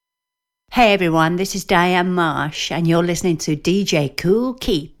Hey everyone, this is Diane Marsh and you're listening to DJ Kool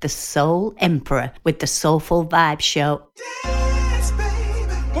Keith, the Soul Emperor, with the Soulful Vibe Show. Dance, baby.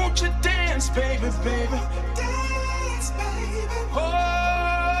 Won't you dance, baby, baby? Dance, baby. Oh,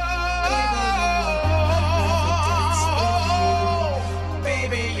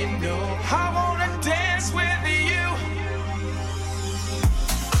 baby, you know I wanna dance with you.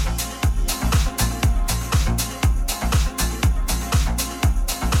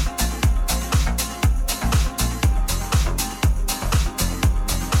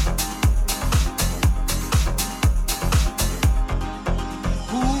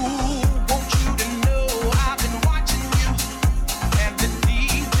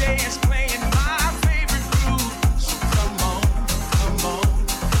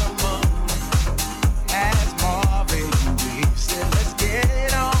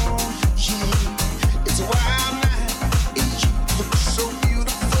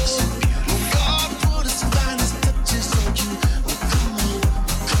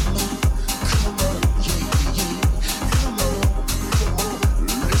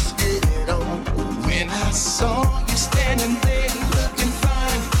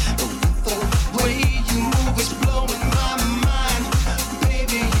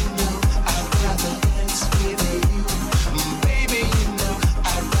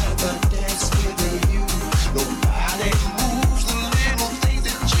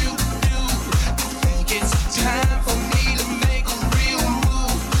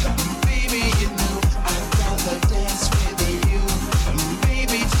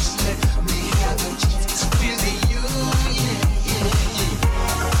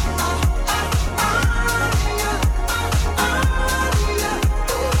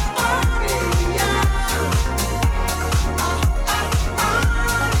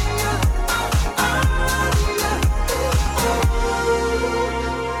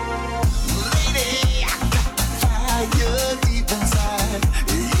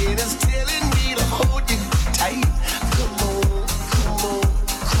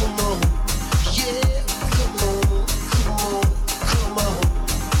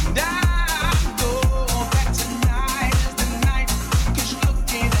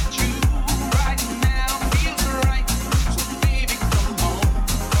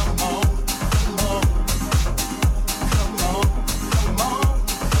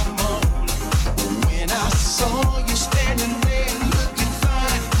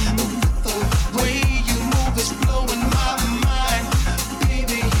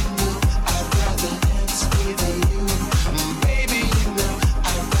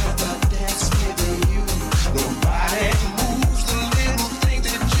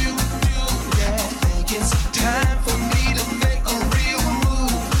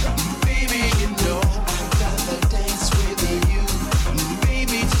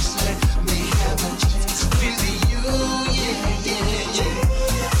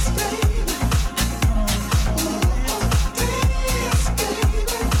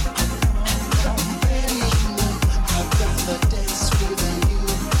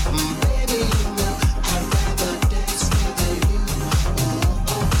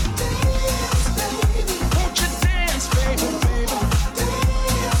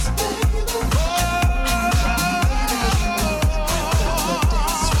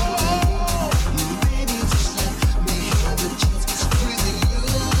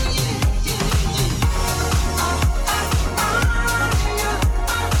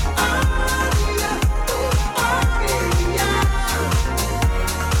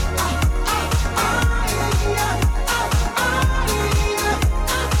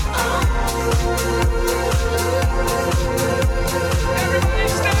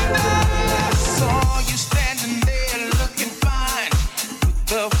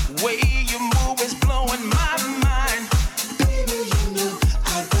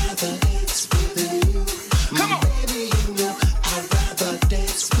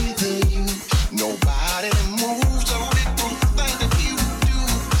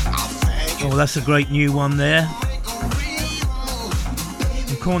 That's a great new one there.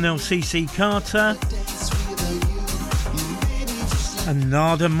 From Cornell CC Carter and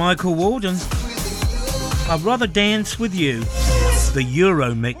Narada Michael Walden. I'd rather dance with you. The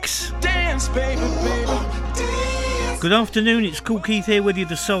Euro mix. Good afternoon, it's Kool Keith here with you,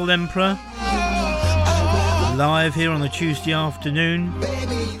 the Soul Emperor. Live here on a Tuesday afternoon.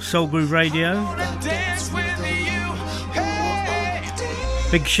 Soul Groove Radio.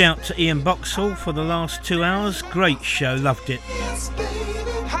 Big shout to Ian Boxall for the last 2 hours. Great show, loved it.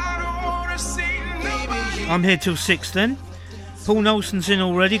 I'm here till 6 then. Paul Nelson's in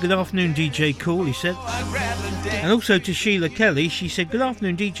already. Good afternoon, DJ Kool, he said. And also to Sheila Kelly, she said, good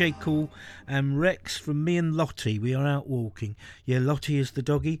afternoon, DJ Kool and Rex from me and Lottie. We are out walking. Yeah, Lottie is the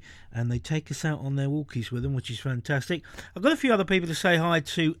doggy, and they take us out on their walkies with them, which is fantastic. I've got a few other people to say hi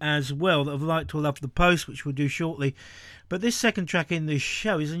to as well that have liked or loved the post, which we'll do shortly. But this second track in this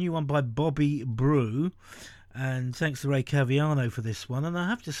show is a new one by Bobbi Brew. And thanks to Ray Caviano for this one. And I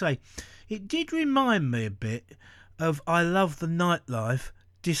have to say, it did remind me a bit of I Love the Nightlife,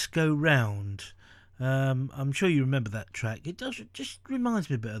 Disco Round. I'm sure you remember that track. It just reminds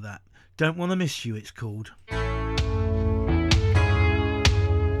me a bit of that. Don't Want to Miss You, it's called.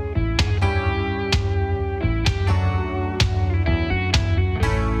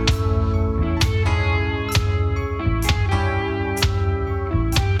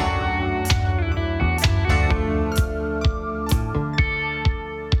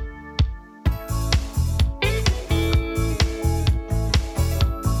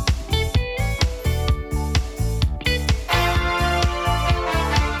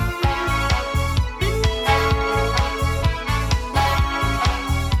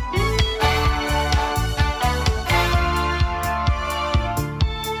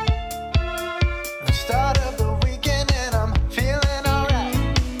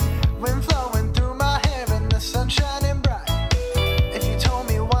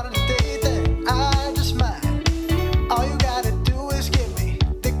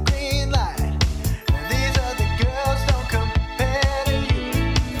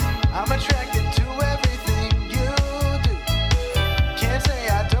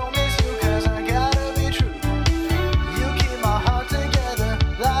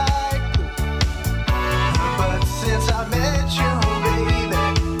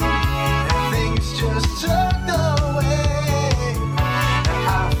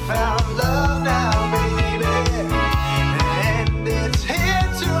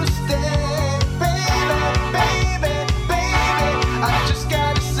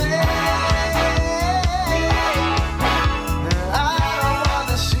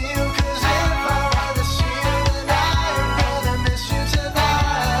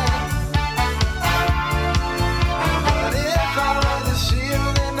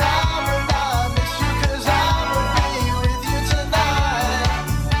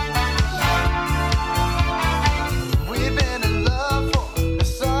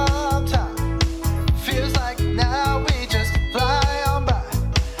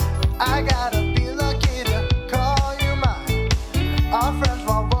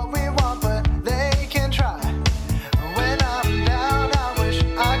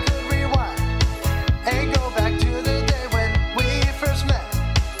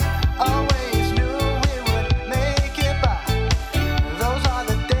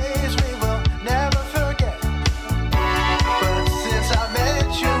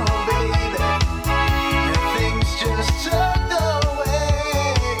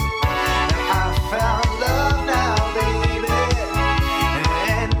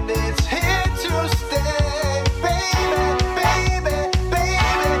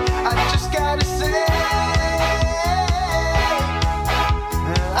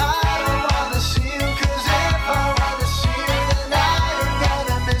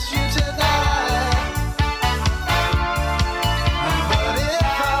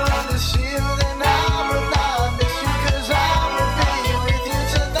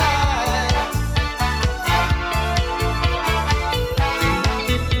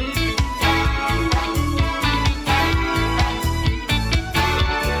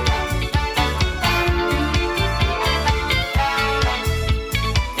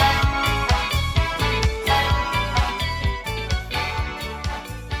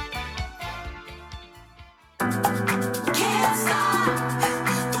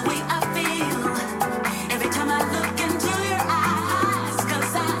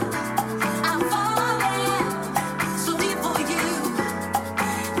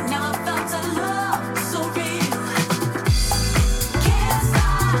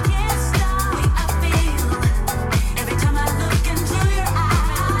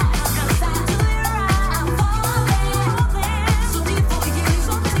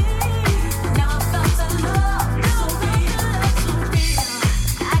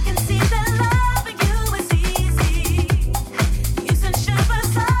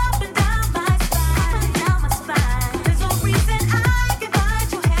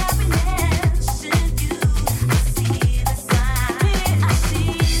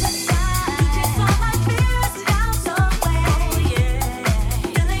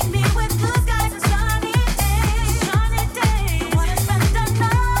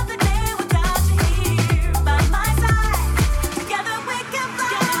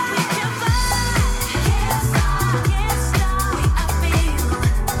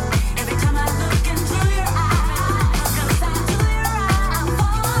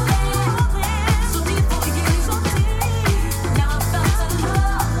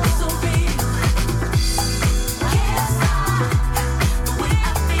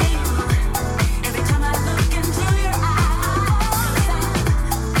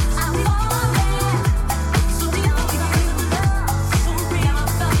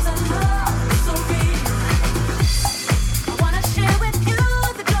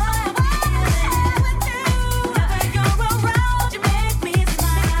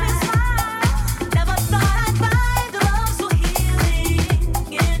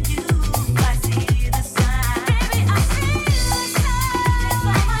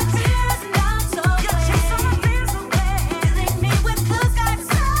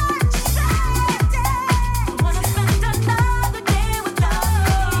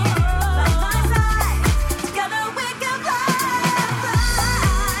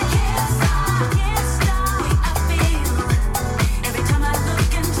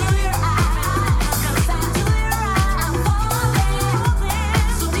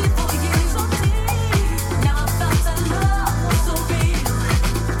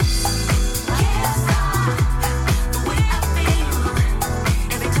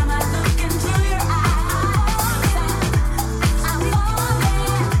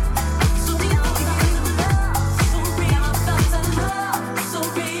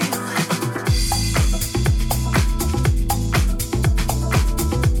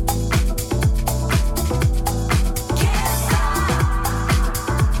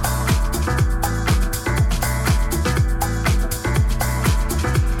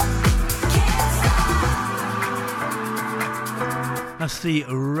 That's the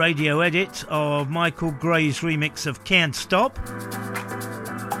radio edit of Michael Gray's remix of Can't Stop.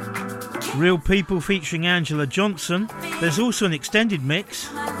 Real People featuring Angela Johnson. There's also an extended mix.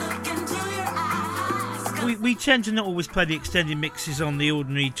 We tend to not always play the extended mixes on the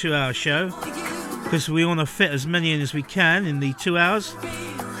ordinary 2-hour show because we want to fit as many in as we can in the 2 hours.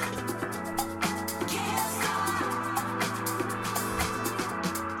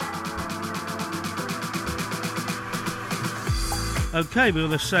 Okay, we're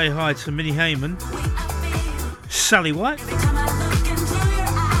going to say hi to Minnie Heyman, Sally White,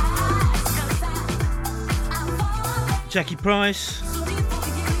 Jackie Price,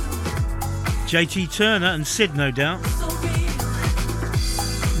 JT Turner and Sid, no doubt,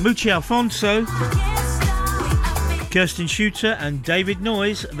 Muchi Alfonso, Kirsten Shooter and David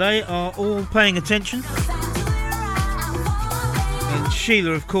Noyes. They are all paying attention. And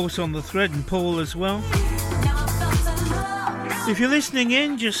Sheila, of course, on the thread, and Paul as well. If you're listening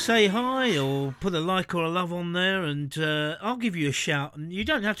in, just say hi or put a like or a love on there and I'll give you a shout. And you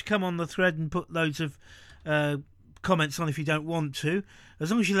don't have to come on the thread and put loads of comments on if you don't want to. As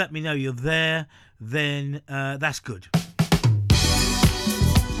long as you let me know you're there, then that's good.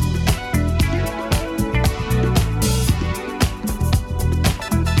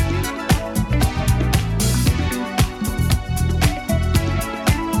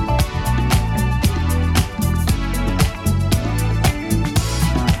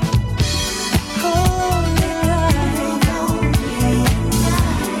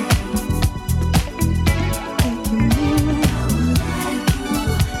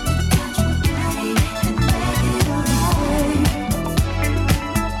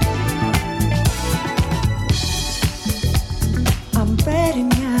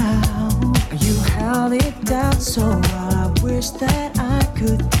 So I wish that I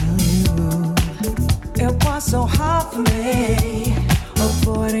could tell you it was so hard for me,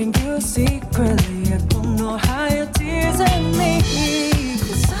 avoiding you secretly. I don't know how your tears in me,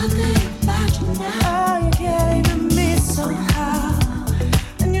 'cause I think about you now. Oh, you're getting to me somehow,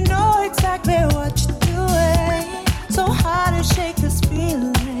 and you know exactly what you're doing. So hard to shake this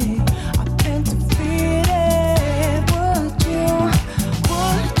feeling. I've been defeated. Would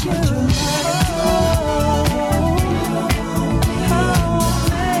you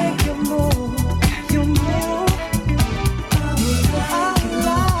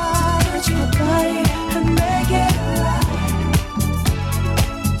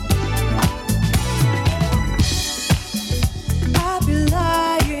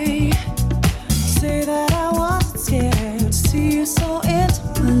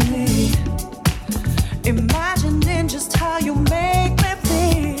imagining just how you make me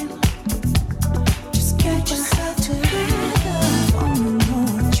feel? Just get yourself together. I wanna know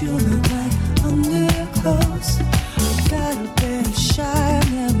what you look like under your clothes. I got a bit shy,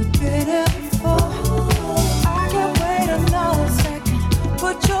 I've never been here before. I can't wait another second.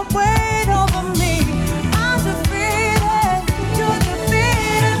 Put your weight over me. I'm defeated. You're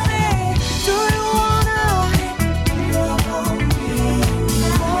defeating me. Do you wanna love me? I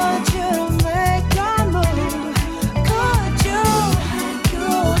want you to make your move. Could you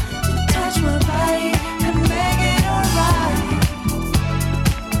touch my body and make it alright?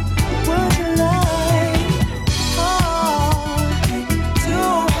 Would you like to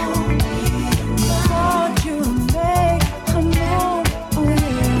want you to make a move? Oh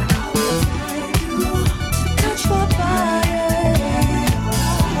yeah. Touch my body,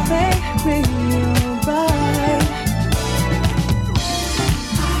 make me alright.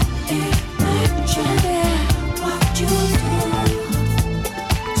 Imagine what you do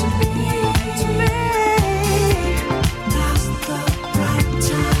to me. Now's the right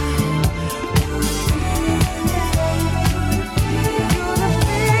time. You feel me.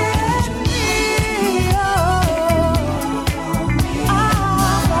 I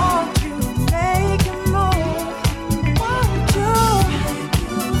want you to make a move. Want you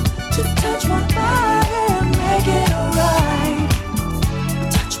to touch my body and make it alright.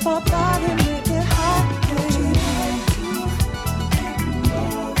 Touch my body, make it hot, baby.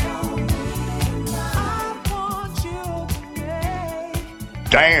 I want you to make.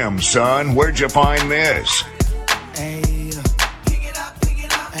 Damn, son, where'd you find this? Hey,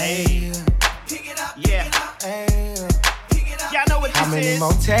 hey, Yeah, hey. y'all know what How this many is.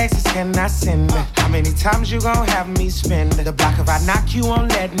 more texts can I send? How many times you gon' have me spend the block if I knock you won't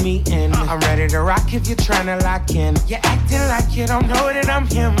let me in? I'm ready to rock if you're tryna lock in. You're acting like you don't know that I'm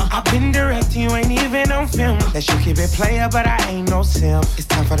him. I've been direct, you ain't even on film. That you keep it player, but I ain't no sim. It's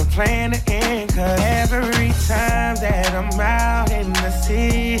time for the plan to end, 'cause every time that I'm out in the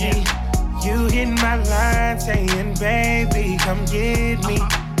city, you hit my line saying, baby, come get me.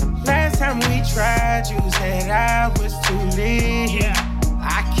 Last time we tried, you said I was too lit.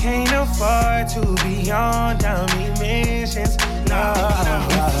 I can't afford to be on dummy missions. No,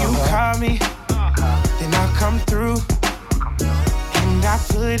 if you call me, then I'll come through. And I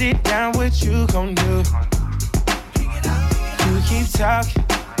put it down, what you gon' do? You keep talking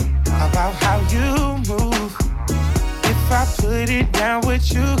about how you move. If I put it down,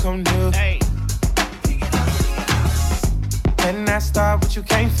 what you gon' do? Better not start what you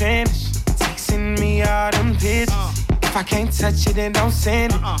can't finish. Texting me all them pictures. If I can't touch it, then don't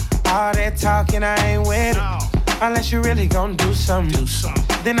send it. All that talking, I ain't with it. Unless you really gon' do something.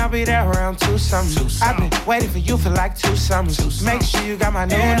 Then I'll be there around 2-something. I've been waiting for you for like 2 summers. Make sure you got my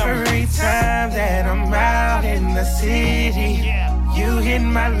number. Every time that I'm out in the city, you hit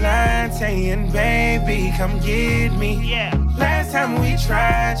my line saying, baby, come get me. Last time we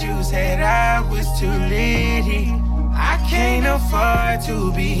tried, you said I was too litty. I can't afford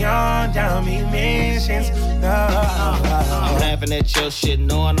to be on dummy missions. No. I'm laughing at your shit,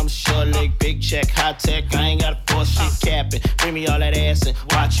 knowing I'm short leg, big check, high tech. I ain't got a force shit capping. Bring me all that ass and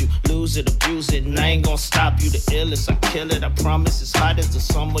watch you lose it, abuse it, and I ain't gonna stop you. The illest, I kill it. I promise it's hot as the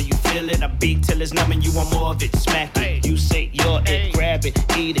summer. You feel it. I beat till it's numb and you want more of it. Smack it. You say you're it, grab it,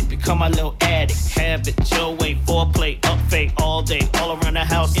 eat it, become my little addict. Have it your way, foreplay, up fake all day, all around the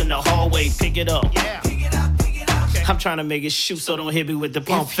house in the hallway. Pick it up. I'm trying to make it shoot, so don't hit me with the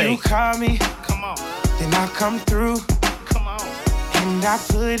pump fake. If you call me, come on, then I'll come through. Come on. And I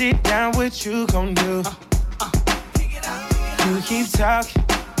put it down, what you gon' do? You keep talking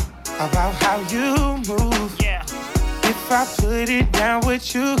about how you move. If I put it down,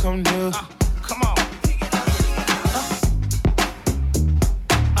 what you gon' do? Come on.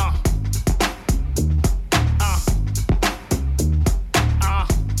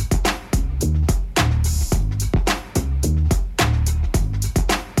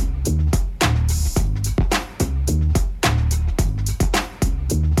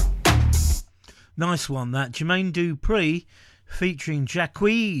 Nice one, that. Jermaine Dupri featuring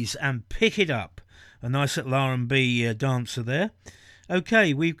Jacquees and Pick It Up. A nice little R&B dancer there.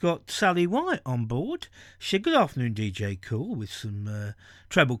 Okay, we've got Sally White on board. She said, good afternoon, DJ Kool, with some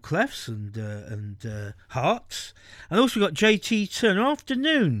treble clefs and hearts. And also we've got JT Turner.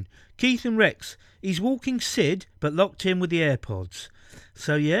 Afternoon, Keith and Rex. He's walking Sid, but locked in with the AirPods.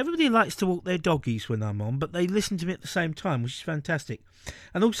 So, yeah, everybody likes to walk their doggies when I'm on, but they listen to me at the same time, which is fantastic.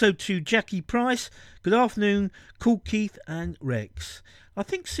 And also to Jackie Price, good afternoon, Kool Keith and Rex. I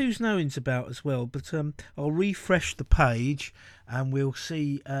think Susan Owen's about as well, but I'll refresh the page and we'll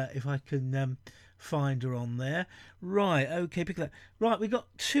see if I can find her on there. Right, okay, pick that. Right, we've got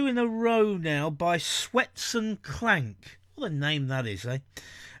 2 in a row now by Sweatson Klank. What a name that is, eh?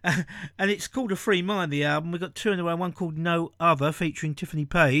 And it's called A Free Mind, the album. We've got 2 in a row, one called No Other, featuring Tifanny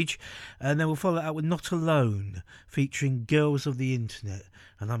Paige, and then we'll follow that up with Not Alone, featuring Girls of the Internet.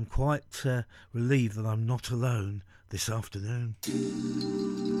 And I'm quite relieved that I'm not alone this afternoon.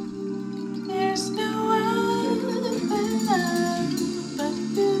 There's no one but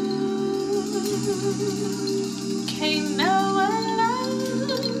you. Can't no one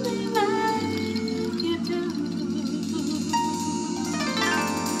love me like you do.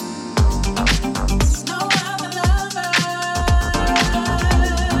 No other lover,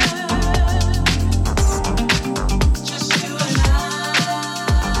 just you and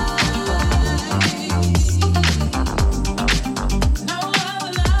no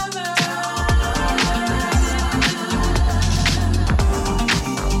other lover,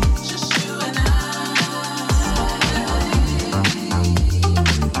 just you and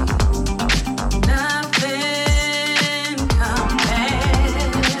nothing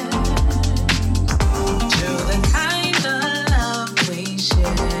compares to the kind of love we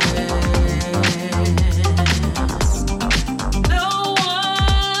share. No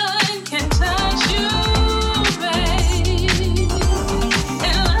one can touch you, babe,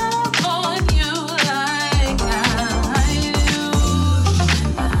 and love on you like I do.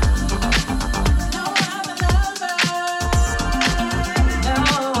 No other lover,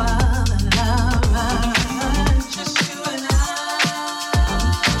 just you and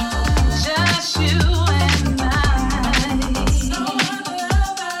just you and no other lover,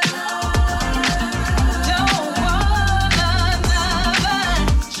 don't want another,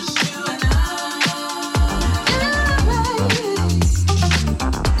 just you and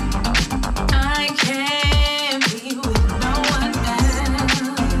I can't be with no one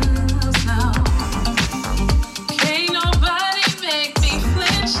else, no. Can't nobody make me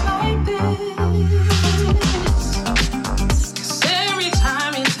flinch like this. 'Cause every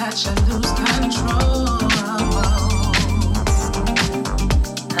time you touch, I lose control.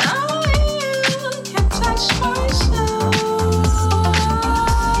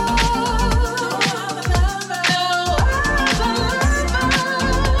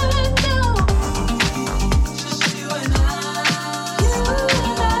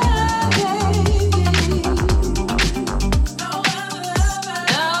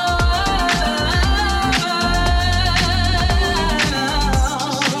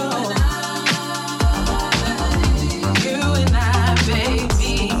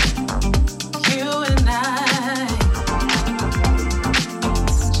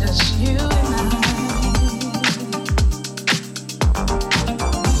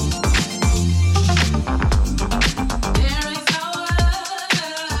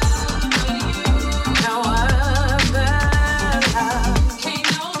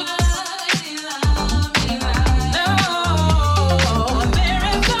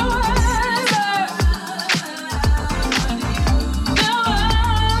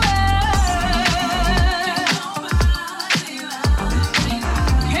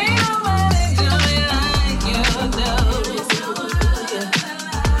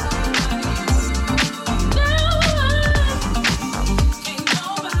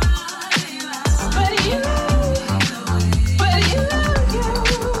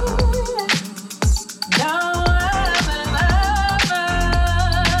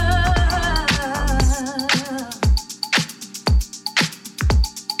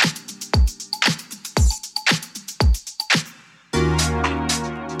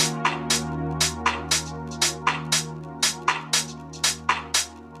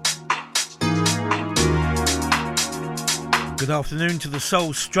 Good afternoon to the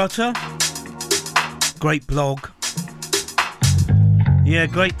Soul Strutter. Great blog. Yeah,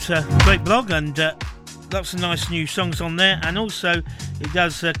 great blog, and lots of nice new songs on there. And also, it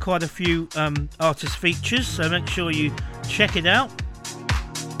does quite a few artist features, so make sure you check it out.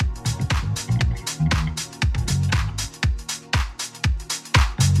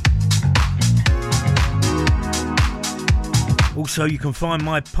 Also, you can find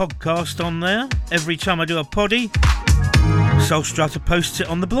my podcast on there. Every time I do a poddy, Soul Strutter posts it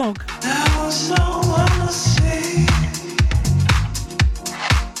on the blog. There was no one to see,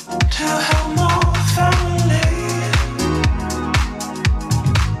 to help more family.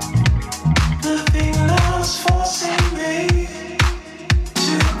 Nothing else forcing me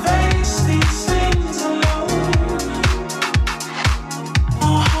to face these things alone.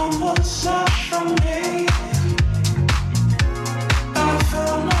 More humble search from me. I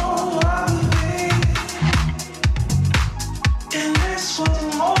felt no other way, and this was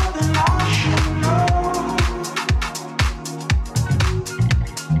more than I should know.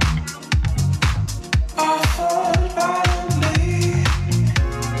 I fought violently,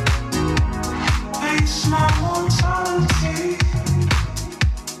 faced my mortality.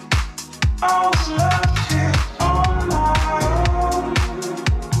 I was left here on my own.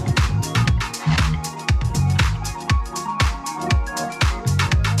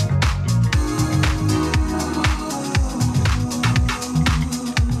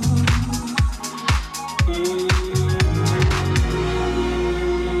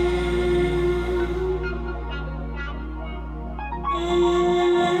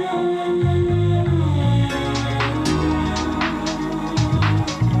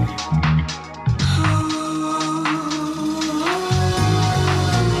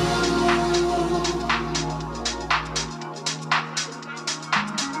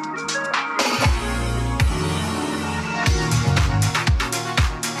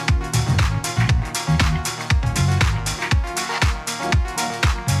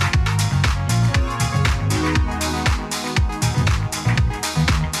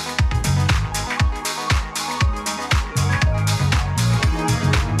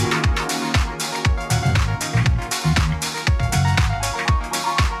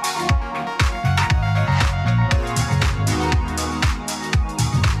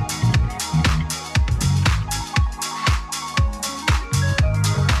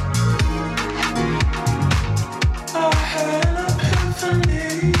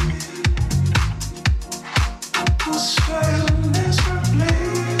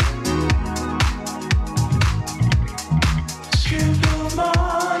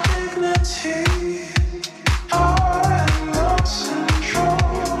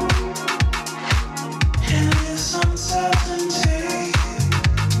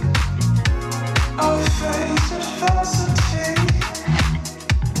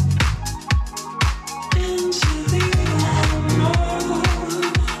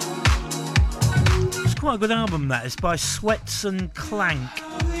 Good album that is, by Sweatson Klank.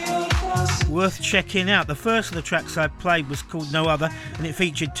 Worth checking out. The first of the tracks I played was called No Other, and it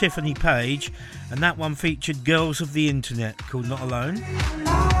featured Tifanny, Paige, and that one featured Girls of the Internet called Not Alone.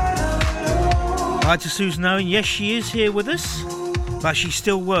 Hi to Susan Owen. Yes, she is here with us, but she's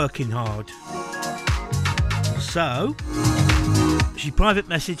still working hard. So she private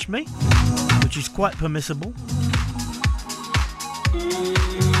messaged me, which is quite permissible.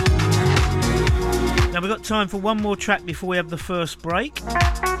 Now we've got time for one more track before we have the first break.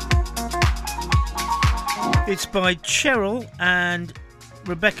 It's by Cheryll and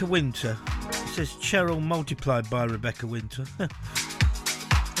Rebecca Winter. It says Cheryll multiplied by Rebecca Winter.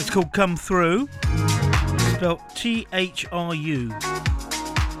 It's called Come Through, spelled Thru.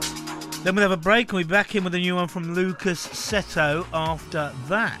 Then we'll have a break and we'll be back in with a new one from Lukas Setto after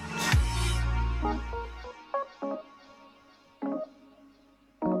that.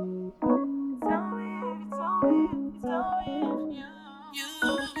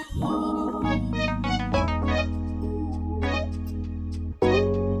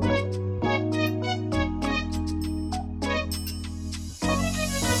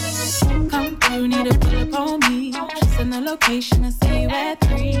 Need to pull up on me. Send the location, I see you at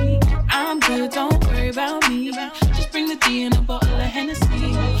 3. I'm good, don't worry about me. Just bring the tea and a bottle of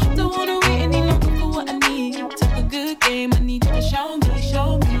Hennessy. Don't wanna wait any longer for what I need. Took a good game, I need you to show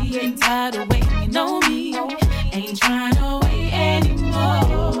me. Ain't tired of waiting, you know me. Ain't trying to wait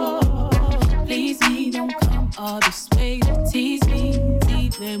anymore. Please me, don't come all this way to tease me.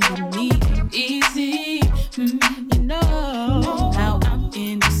 Dealing with me ain't easy, you know. Now I'm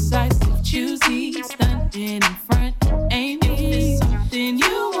indecisive, choosy, standing in front, ain't easy.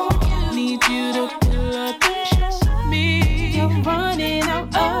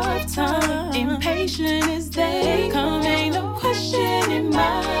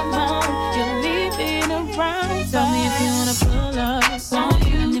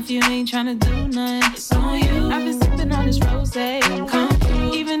 ain't tryna do nothing, it's on you. I've been sipping on this rosé. Come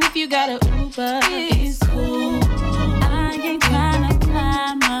through, even if you got a Uber, it's cool. I ain't tryna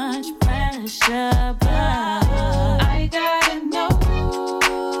apply much pressure, but I gotta know.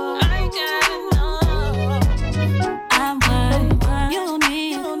 I'm what you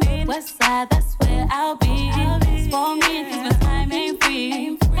need. West side, that's where I'll be. For me, cause my time ain't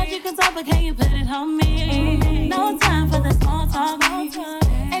free. How you can talk, but can you put it on me? No time for the small talk.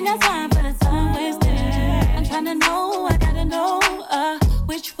 Ain't no time for the time wasted. I'm tryna know, I gotta know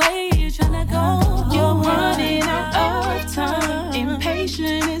which way you tryna go. You're running out of time.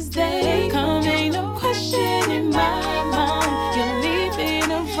 Impatient as they come. Ain't no question in my mind. You're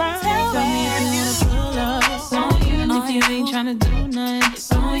leaving around. Tell me if you wanna pull up. It's on you. And if you ain't tryna do nothing,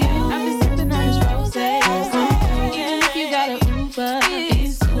 it's on you. I've been sipping on this rosé. And if you got a Uber,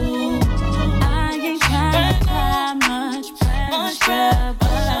 it's cool. I ain't tryna apply much pressure, but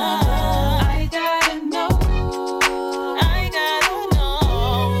I gotta know. I gotta know.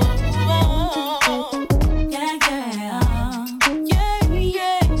 Yeah, yeah. Yeah,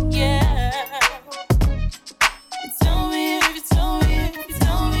 yeah, yeah. Tell me if you tell me if you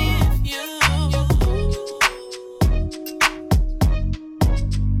tell me if you.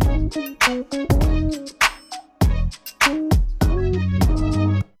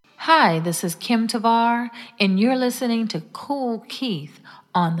 Hi, this is Kim Tavar, and you're listening to Kool Keith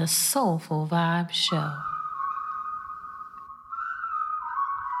on the Soulful Vibe Show.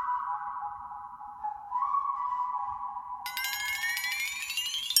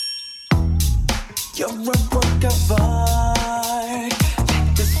 You're a work of art,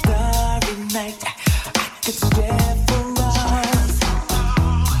 like the starry night. I could stare for hours.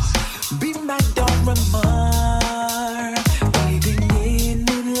 Be my Dora bathing in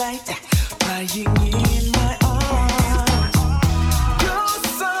moonlight, lying in my arms. You're a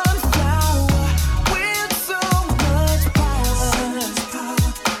sunflower with so much power.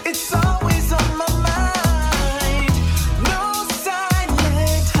 It's always on my mind. No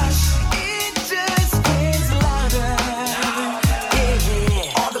silent hush, it just gets louder.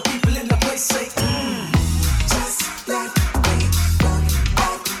 Yeah. All the people in the place say, just let me look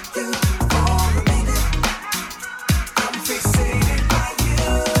at you for a minute. I'm fixated by you.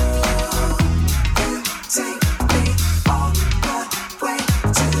 You take me all the way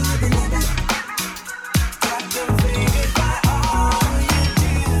to the limit. Captivated by all you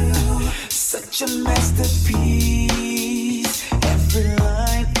do. Such a masterpiece. Every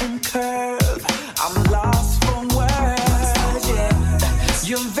line and curve, I'm lost for words. Yeah.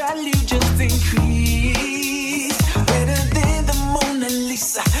 Your value just increased. Better than the Mona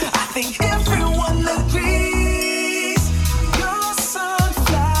Lisa. I think everyone agrees. You're a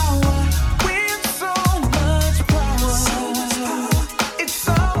sunflower with so much power. It's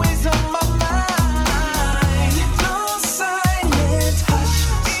always on my mind. No silent hush,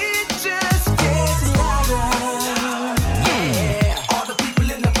 it just gets louder. Yeah, all the people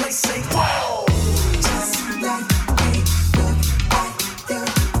in the place say, whoa. Just let me look at you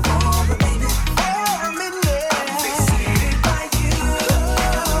for a minute. For a minute. I'm fixated by you.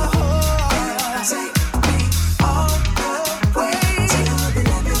 Take me all the way to the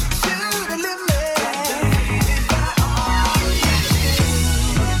limit. To the limit. Captivated by all you do.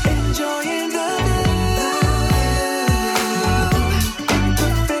 Enjoying the view.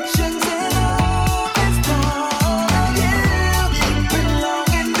 Perfection's in all its part. You belong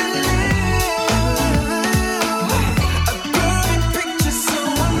in the a burning picture so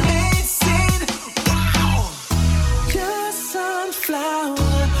amazing. Wow. You're a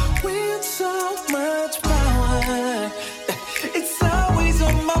sunflower with so much power. It's always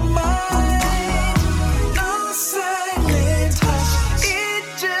on my mind. No silent hush, it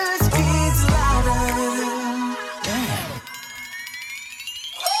just gets louder. Damn.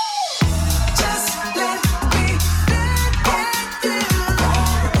 Just let me look at you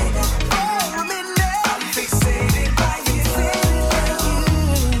for a minute. I'm fixated by you.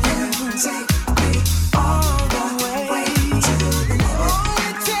 Take me all the way to the limit. Oh,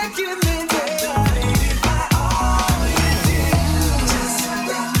 you're taking me there. Captivated by all you do. Just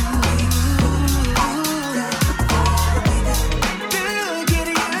let me look at you for a minute. Girl, get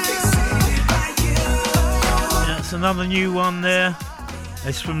it. I'm fixated by you. That's another new one there.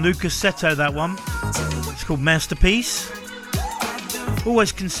 It's from Lukas Setto, that one. It's called Masterpiece.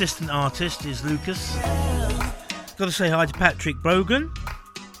 Always consistent artist is Lukas. Got to say hi to Patrick Brogan.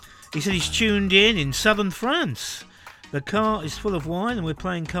 He said he's tuned in southern France. The car is full of wine and we're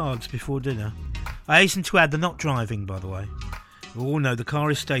playing cards before dinner. I hasten to add they're not driving, by the way. We all know the car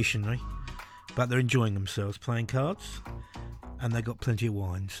is stationary, but they're enjoying themselves playing cards. and they got plenty of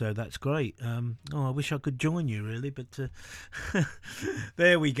wine, so that's great. I wish I could join you, really, but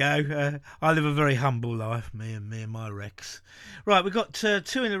there we go. I live a very humble life, me and my Rex. Right, we've got 2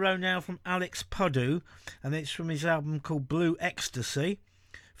 in a row now from Alex Puddu, and it's from his album called Blue Ecstasy.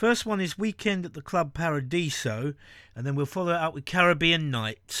 First one is Weekend at the Club Paradiso, and then we'll follow it up with Caribbean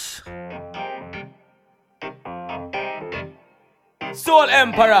Nights. Soul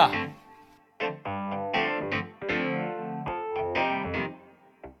Emperor.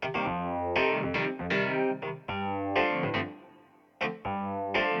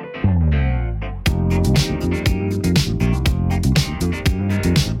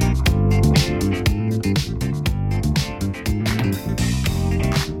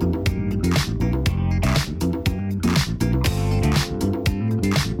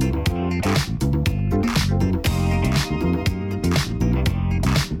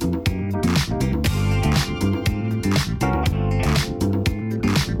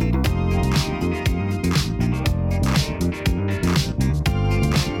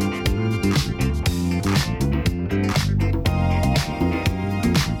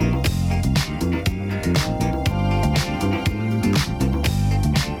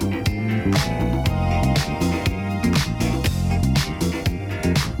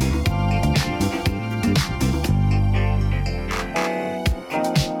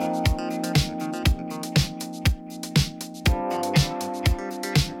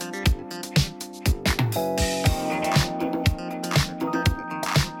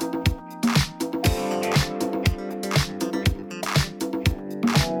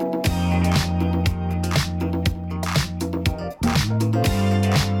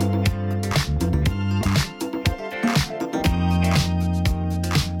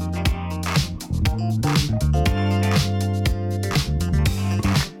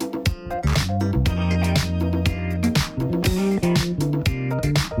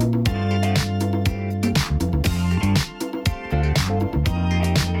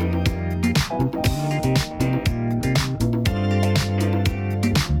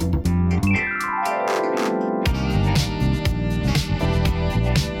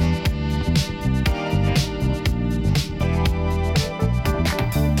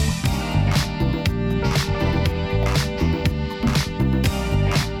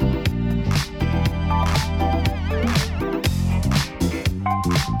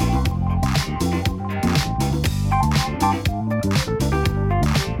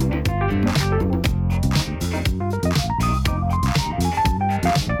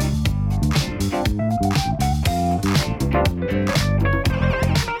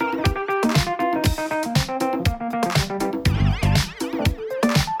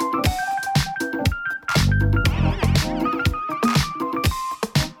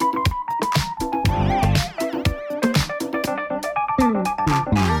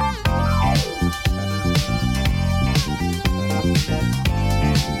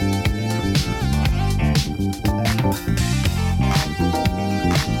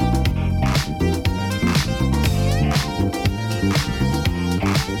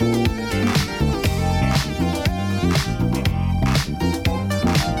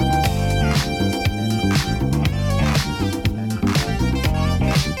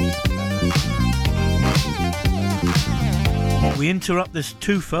 We interrupt this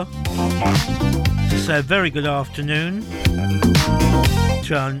twofer to say a very good afternoon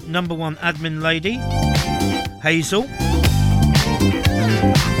to our number one admin lady, Hazel.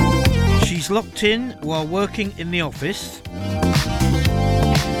 She's locked in while working in the office.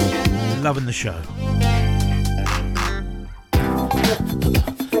 Loving the show.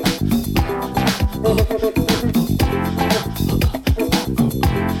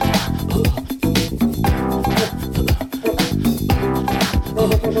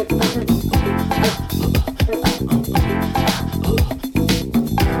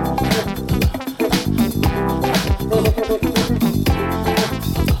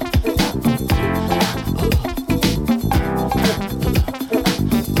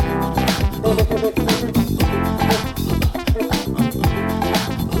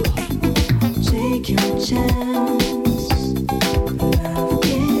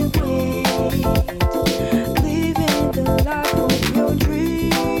 Living the life of your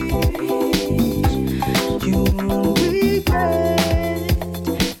dreams.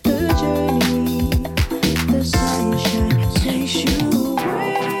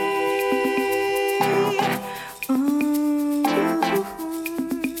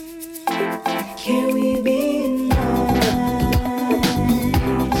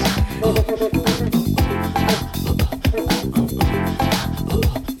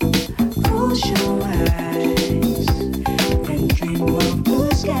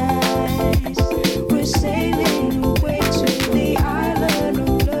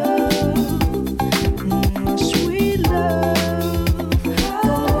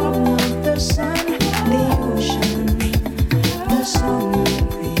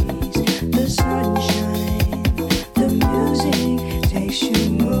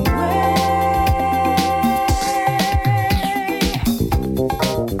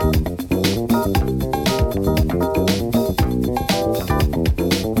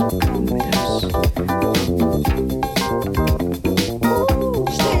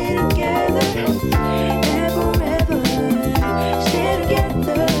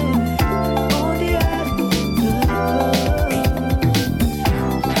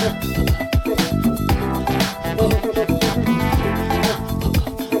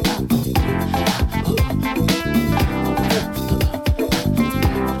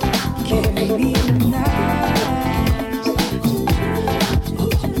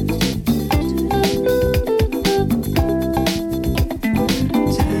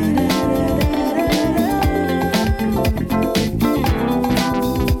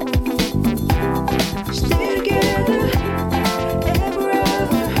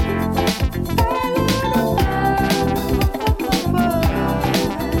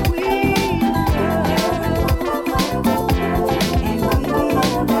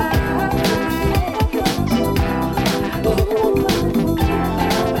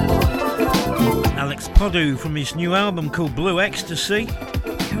 Puddu from his new album called Blue Ecstasy.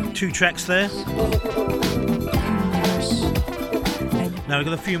 2 tracks there. Now we've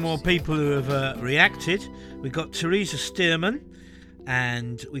got a few more people who have reacted. We've got Teresa Spearman,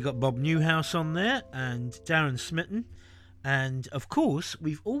 and we got Bob Newhouse on there, and Darren Smitten, and of course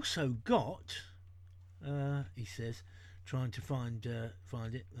we've also got. He says, trying to find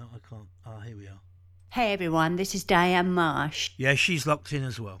it. No, I can't. Here we are. Hey everyone, this is Diane Marsh. Yeah, she's locked in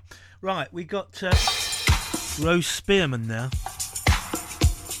as well. Right, we got Rose Spearman now.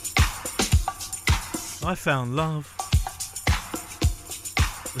 I Found Love.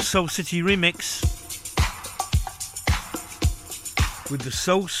 The Soul City remix with the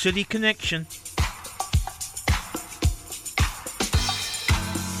Soul City connection.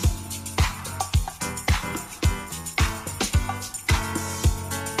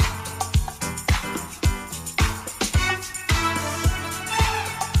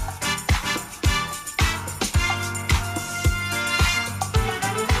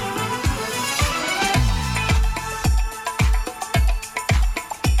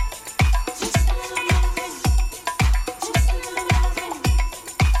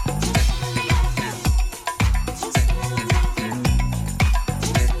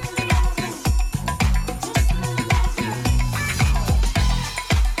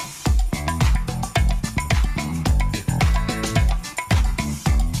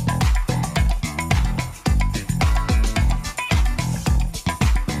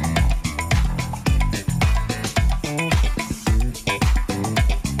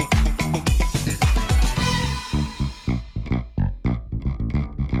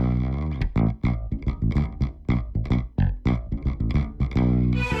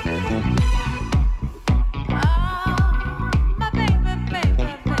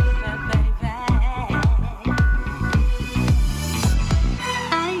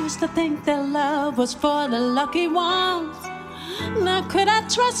 Was for the lucky ones. Now could I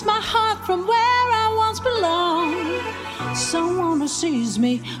trust my heart from where I once belonged? Someone who sees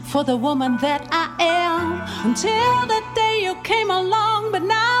me for the woman that I am, until the day you came along. But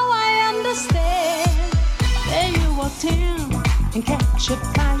now I understand. There you walked in and captured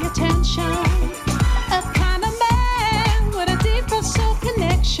my attention. A kind of man with a deeper soul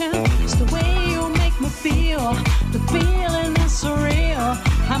connection. It's the way you make me feel. The feeling is surreal.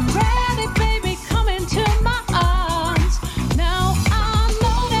 I'm ready, baby. To my arms. Now I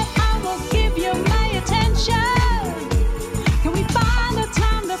know that I will give you my attention. Can we find the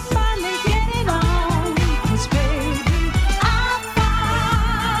time to finally get it on? 'Cause baby, I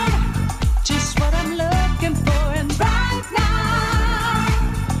found just what I'm looking for, and right now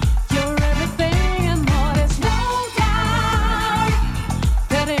you're everything and more. There's no doubt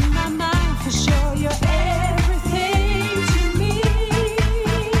that in my mind for sure you're everything to me.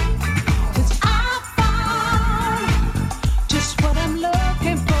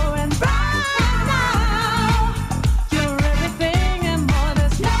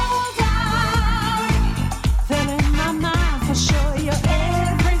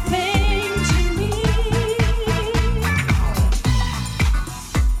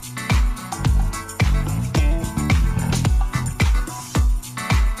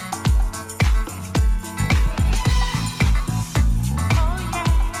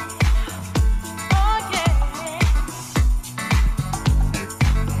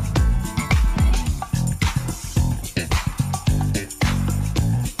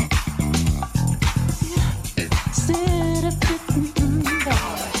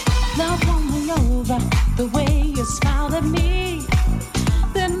 The way you smiled at me,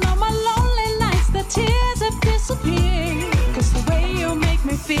 then all my lonely nights, the tears have disappeared. 'Cause the way you make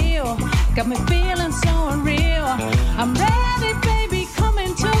me feel got me feeling so unreal. I'm ready, baby, come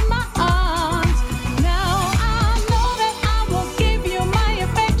into my arms. Now I know that I will give you my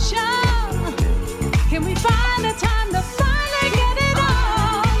affection. Can we find a time to finally get it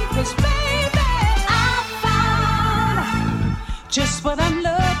on? 'Cause baby, I found just what I'm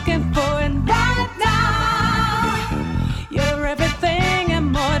looking for, and right now you're everything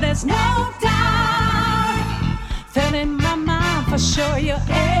and more. There's no doubt that in my mind for sure you're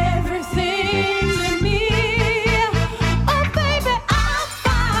everything to me. Oh baby, I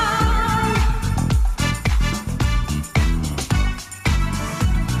found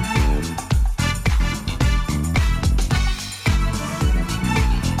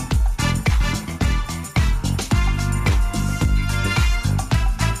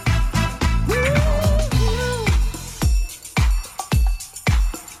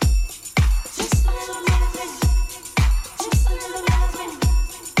just a little loving, just a little loving.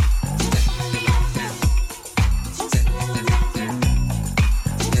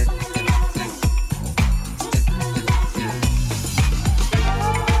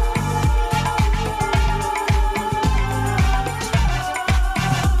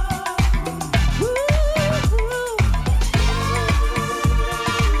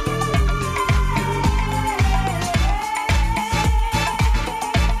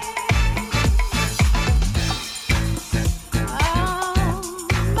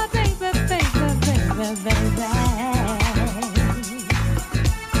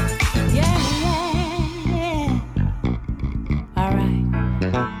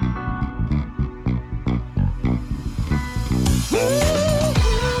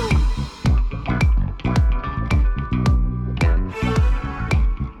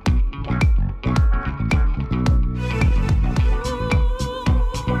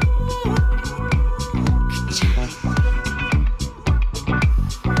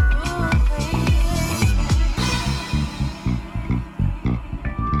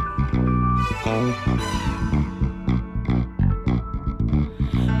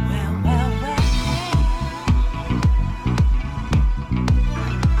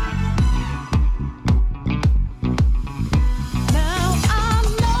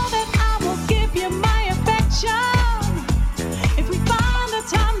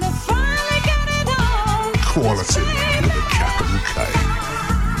 Quality with a capital K.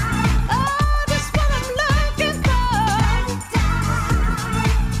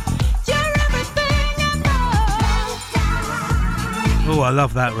 Oh, I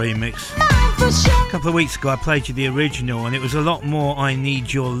love that remix. A couple of weeks ago I played you the original and it was a lot more I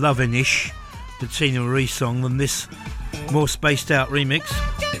Need Your Lovin'-ish, the Tina Marie song, than this more spaced out remix.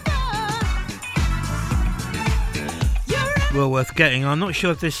 Well worth getting. I'm not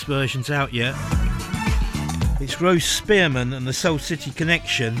sure if this version's out yet. It's Rose Spearman and the Soul City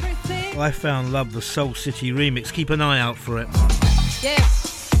Connection. I found love the Soul City remix. Keep an eye out for it. Yes.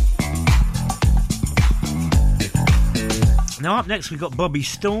 Now up next we've got Bobby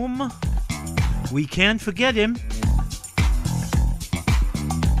Storm. We Can't Forget Him.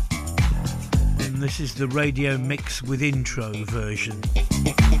 And this is the radio mix with intro version.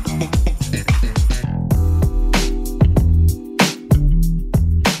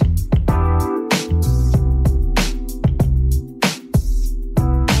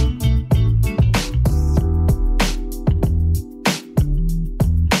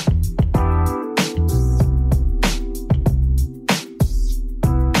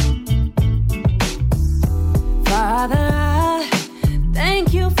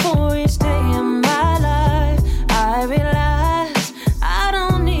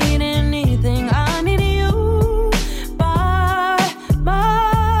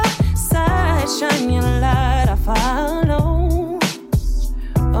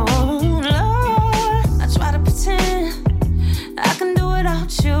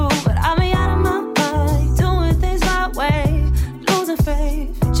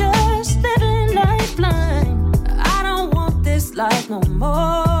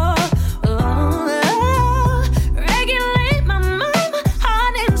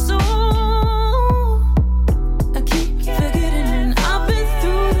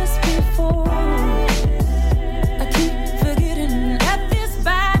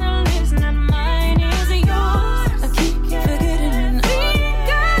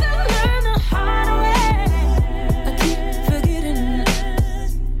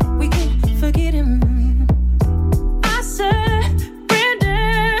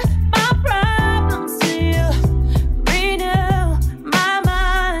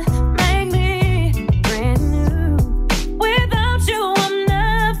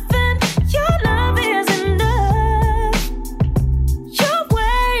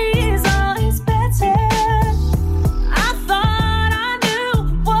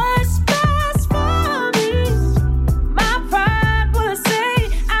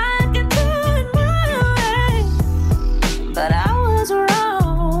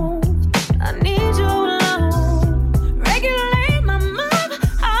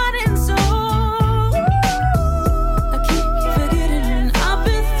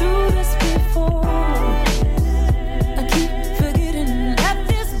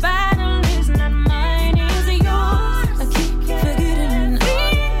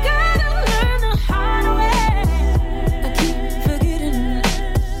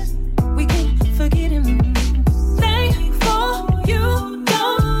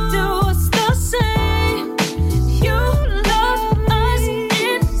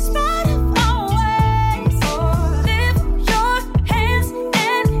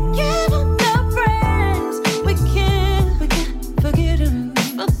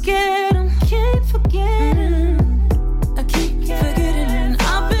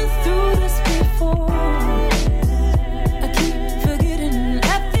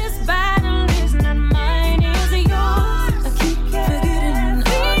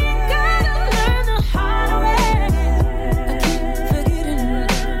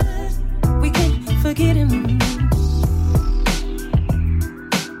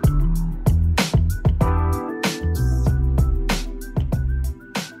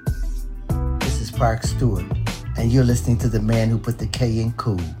 You're listening to the man who put the K in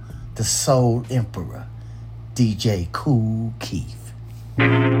cool, the Soul Emperor, DJ Kool Keith.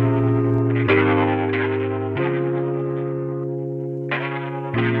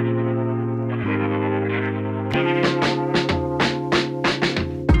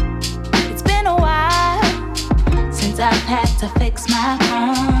 It's been a while since I've had to fix my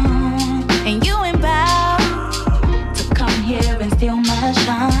home, and you ain't bound to come here and steal my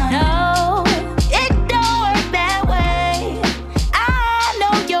shine. No, it don't work that way. I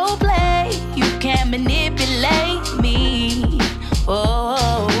know you'll play.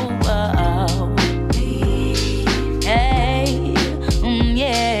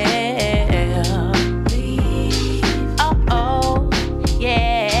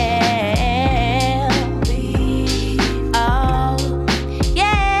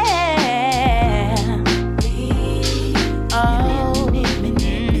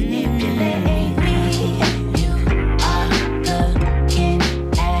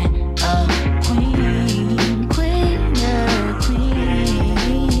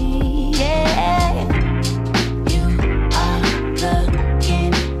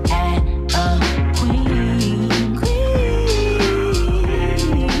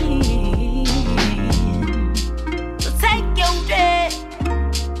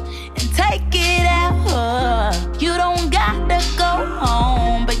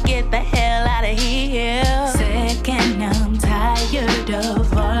 rid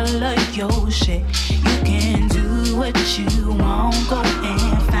of all of your shit. You can do what you want, go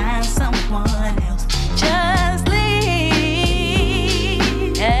and find someone else. Just leave.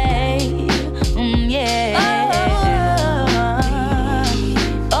 Hey, yeah.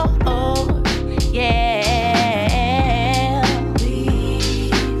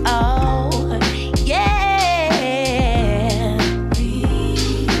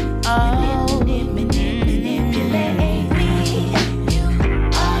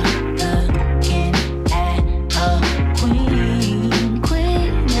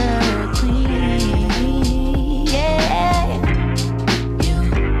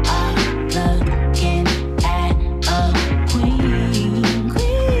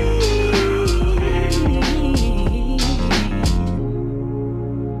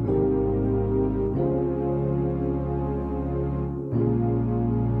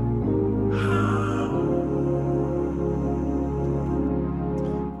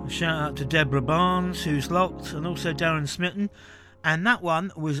 Shout out to Deborah Barnes, who's locked, and also Darren Smitten. And that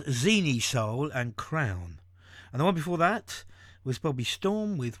one was Zenesoul and Crown. And the one before that was Bobby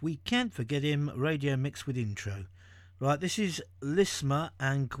Storm with We Can't Forget Him, radio mixed with intro. Right, this is Lisma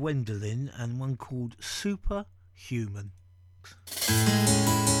and Gwendolyn, and one called Superhuman.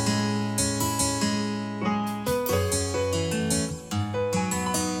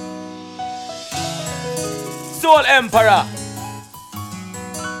 Soul Emperor.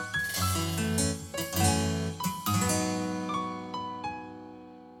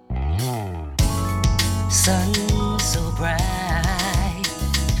 Sun so bright,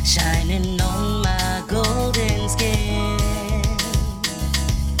 shining on my golden skin,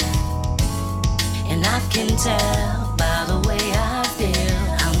 and I can tell by the way I feel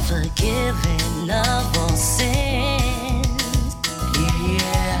I'm forgiven of all sins.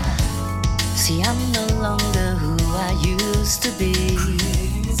 Yeah, see, I'm no longer who I used to be.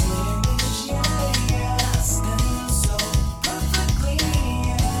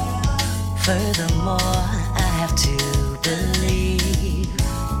 Furthermore, I have to believe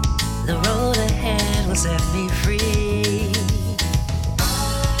the road ahead will set me free. I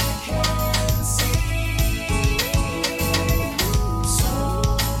can see so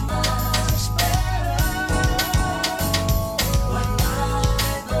much better when I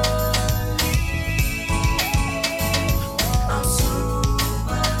believe I'm superhuman.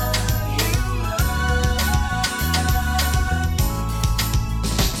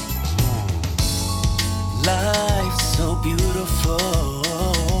 Life's so beautiful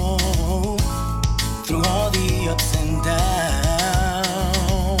through all the ups and downs.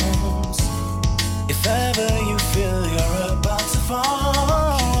 If ever you feel you're about to fall,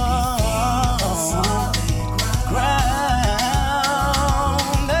 ground,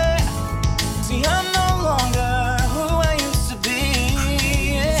 see, I'm no longer who I used to be.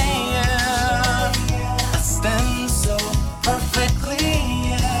 Yeah. I stand so perfectly.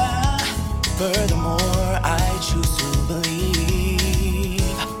 Yeah. Furthermore, I choose to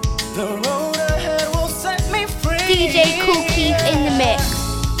believe the road ahead will set me free. DJ Kool Keith in the mix.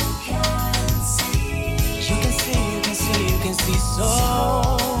 You can see so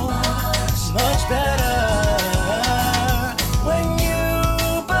much better when you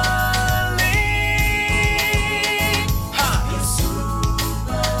believe. You're superhuman.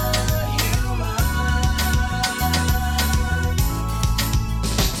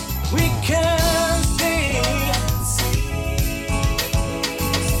 We can see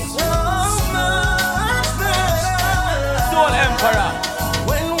so much better. Soul Emperor.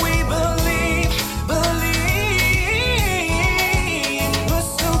 When we believe, we're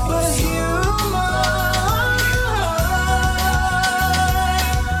superhuman.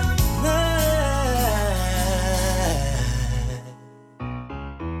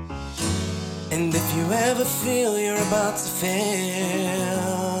 And if you ever feel you're about to fail,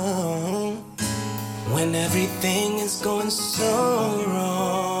 when everything is going so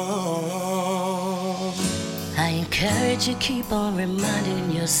wrong, I encourage you, keep on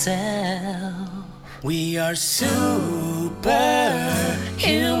reminding yourself we are superhuman.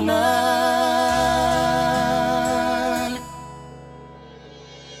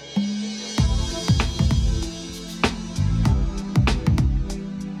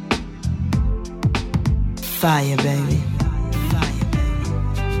 Fire, baby.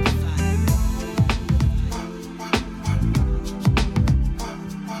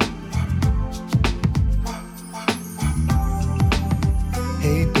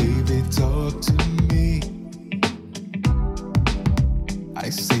 Hey baby, talk to me.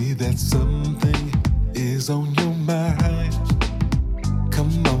 I see that something is on your mind.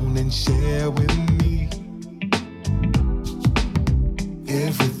 Come on and share with me.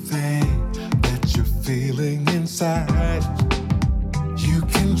 everything that you're feeling inside. You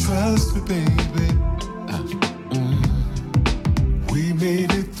can trust me, baby. We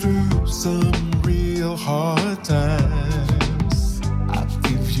made it through some real hard times. I'll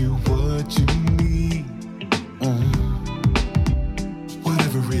give you what you need.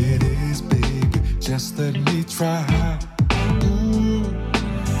 Whatever it is, baby, just let me try.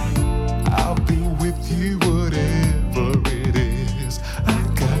 I'll be with you, whatever it is. I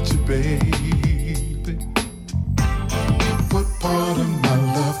got you, baby. What part of my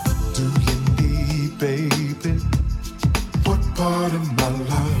love do you need, baby? What part of my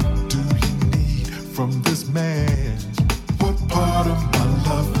love do you need from this man? What part of my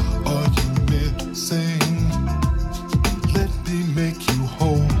love are you missing? Let me make you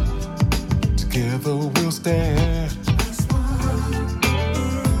whole. Together we'll stand.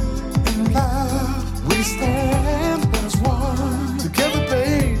 In love we stand as one. Together,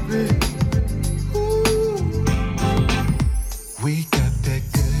 baby. Ooh. We got that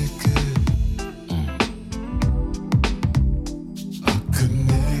good, a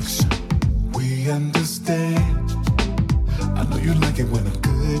connection. We understand. I know you like it when I'm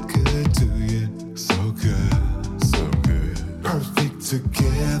good to you. So good, so good. Perfect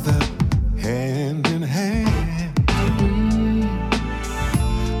together, hand in hand.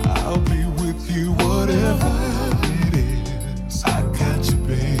 I'll be with you, whatever it is. I got you,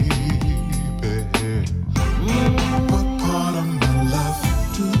 baby. What part of my love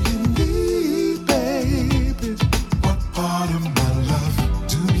do you need, baby? What part of my love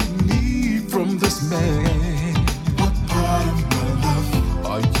do you need from this man? What part of my love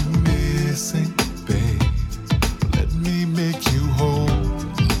are you missing, babe? Let me make you whole,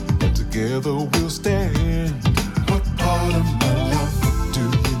 and together we'll stand. What part of my love do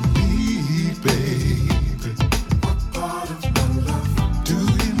you need, baby? What part of my love do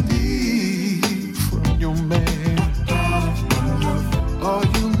you need from your man? What part of my love are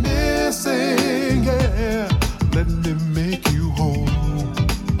you missing? Yeah, let me make you whole,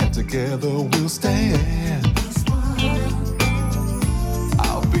 and together we'll stand.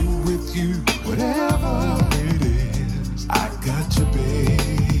 I'll be with you, whatever it is. I got you,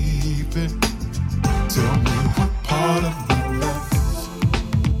 baby. Tell me what part of my love.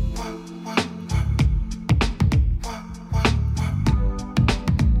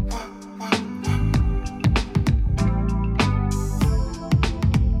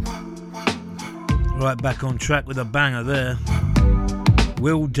 Right back on track with a banger there.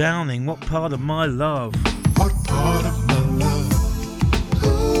 Will Downing, what part of my love? What part of my love?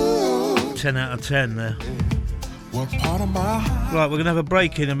 Ooh. 10 out of 10 there. What part of my heart? Right, we're going to have a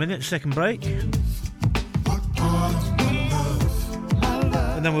break in a minute, second break. What part of my love? My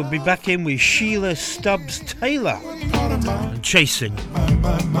love. And then we'll be back in with Sheila, Stubbs, Taylor and Chasing. My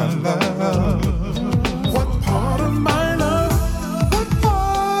love. What part of my love? What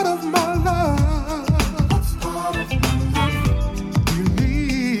part of my love? What part of my love do you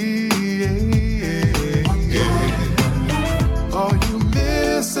need? Are you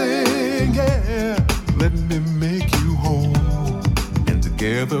missing? Yeah, let me make you whole, and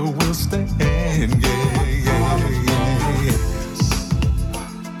together we'll stand.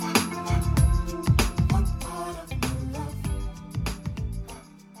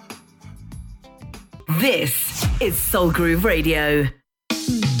 This is Soul Groove Radio.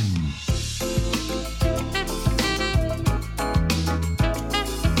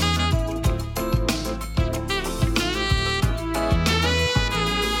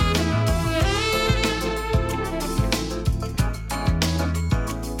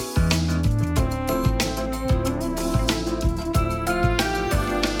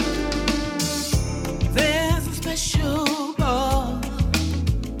 There's a special bond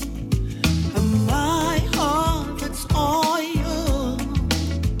in my heart that's all you,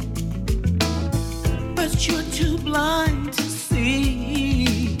 but you're too blind to see.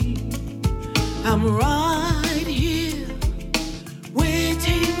 I'm right here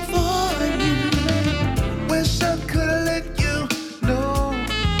waiting for you. Wish I could let you know,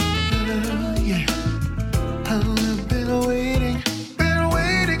 yeah. I've been waiting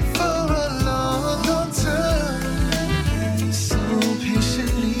for a long time, so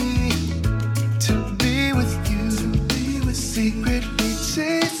patiently to be with you, secretly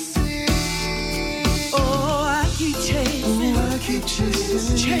chasing. Oh, I keep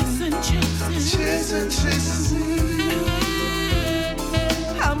chasing, chasing.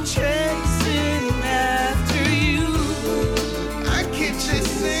 I'm chasing after you. I keep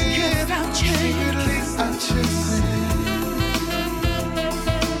chasing. Yes, I'm chasing.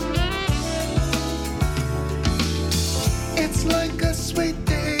 It's like a sweet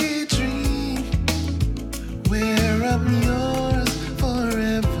daydream where I'm yours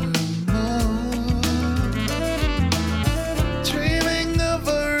forevermore. Dreaming of a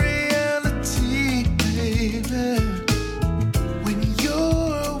reality, baby. When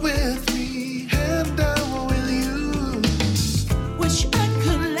you're with me and I'm with you. Wish I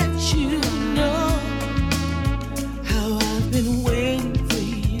could let you know how I've been waiting for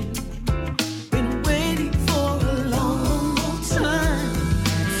you. Been waiting for a long time.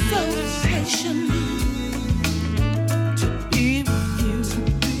 So patiently to be with you.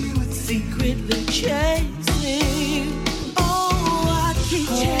 Secretly chasing. Oh, I keep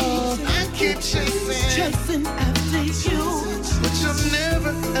chasing. Chasing after you. But you'll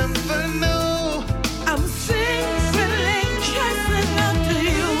never ever know. I'm secretly chasing after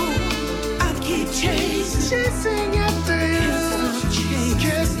you. I keep chasing after you.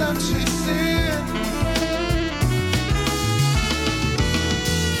 Can't stop chasing.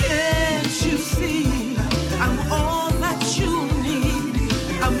 Can't you see? I'm all that you need.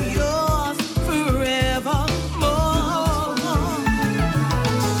 I'm yours forevermore.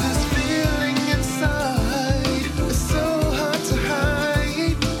 This feeling inside is so hard to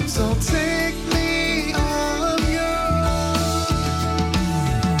hide. So take me, I'm yours.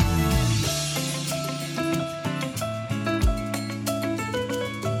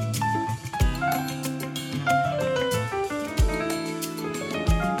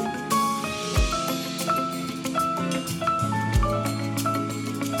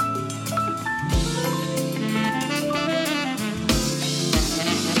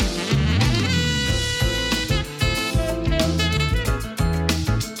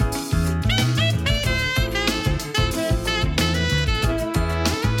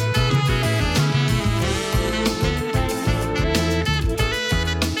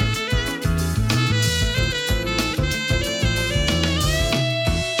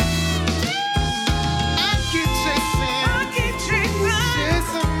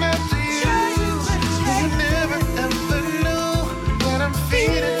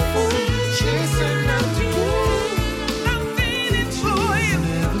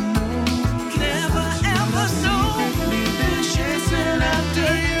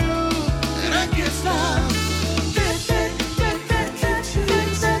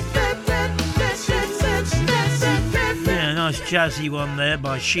 Jazzy one there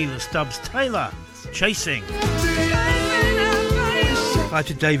by Sheila Stubbs Taylor, Chasing. Hi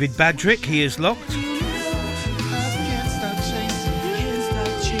to David Badrick, he is locked.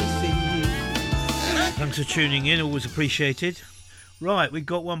 Thanks for tuning in, always appreciated. Right, we've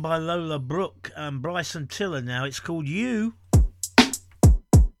got one by Lola, Brooke and Bryson Tiller now. It's called You.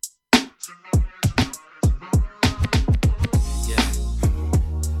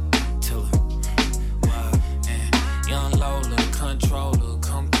 Controller,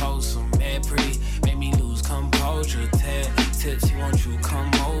 come closer, mad pretty, make me lose composure. Tipsy, won't you come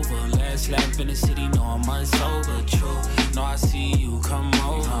over? Last lap in the city, no I'm unsober. True, no I see you, come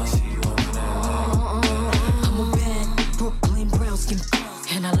over. I see you over there. I'm a bad Brooklyn brown skin,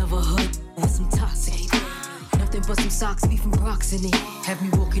 and I love a hood and some toxic. Nothing but some socks, beef and rocks in it. Have me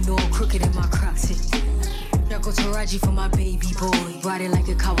walking all crooked in my Crocs hit. Y'all go Taraji for my baby boy. Ride it like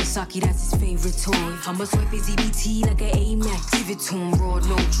a Kawasaki, that's his favorite toy. I'ma swipe his EBT like an Amex. Give it to him raw,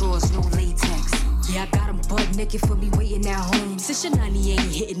 no drawers, no latex. Yeah, I got him butt naked for me waiting at home. Since your 90 ain't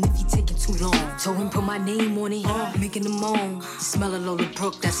hitting if he taking too long. Told him put my name on it, making him moan. The smell of Lola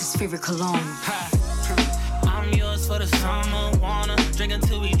Brooke, that's his favorite cologne. I'm yours for the summer, wanna drink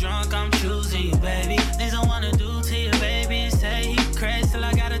until we drunk, I'm choosing you, baby. Things I wanna do to you, baby. Say you crazy till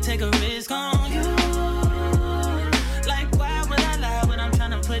I gotta take a risk on you. Like why would I lie when I'm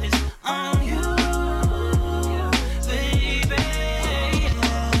trying to put this on you, baby?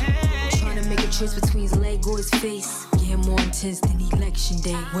 Trying to make a choice between his leg or his face. Getting more intense than election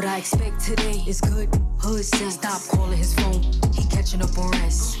day. What I expect today is good hood sex. Stop calling his phone, he catching up on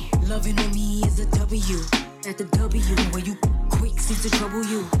rest. Loving on me is a W. At the W, where you quick seems to trouble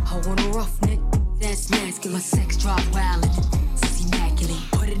you. I want a rough neck, that's masculine. My sex drive wild and it's immaculate.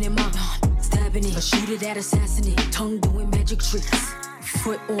 Put it in my mouth, stabbing it. I shoot it at assassinate. Tongue doing magic tricks.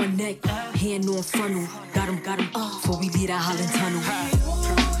 Foot on neck, hand on funnel. Got him, before we leave that Holland tunnel.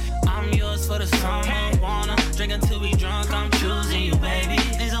 I'm yours for the summer, wanna drink until we drunk, I'm choosing you, baby.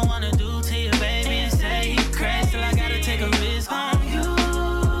 Things I wanna do to you, baby. Say you crazy till I gotta take a risk on you.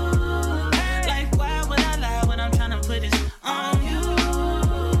 Like why would I lie when I'm trying to put this on you,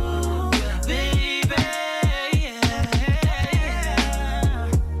 baby?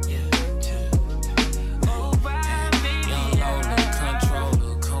 Oh, young Lola,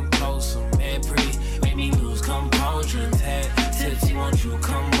 controller, come closer, mad pretty, make me lose composure. Tipsy, won't won't you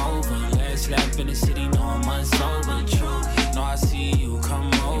come over? Last lap in the city, no I'm unsober. True, no I see you,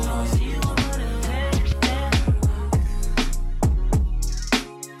 come over.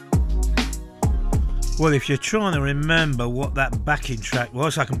 Well, if you're trying to remember what that backing track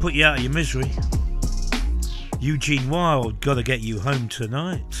was, I can put you out of your misery. Eugene Wilde, Gotta Get You Home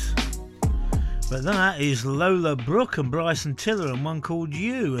Tonight. But that is Lola, Brooke and Bryson Tiller and one called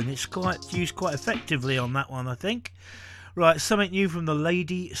You, and it's used quite effectively on that one, I think. Right, something new from the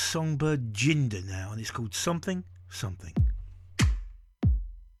lady Songbird Jinder now, and it's called Something Something.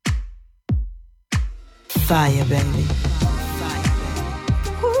 Fire, baby.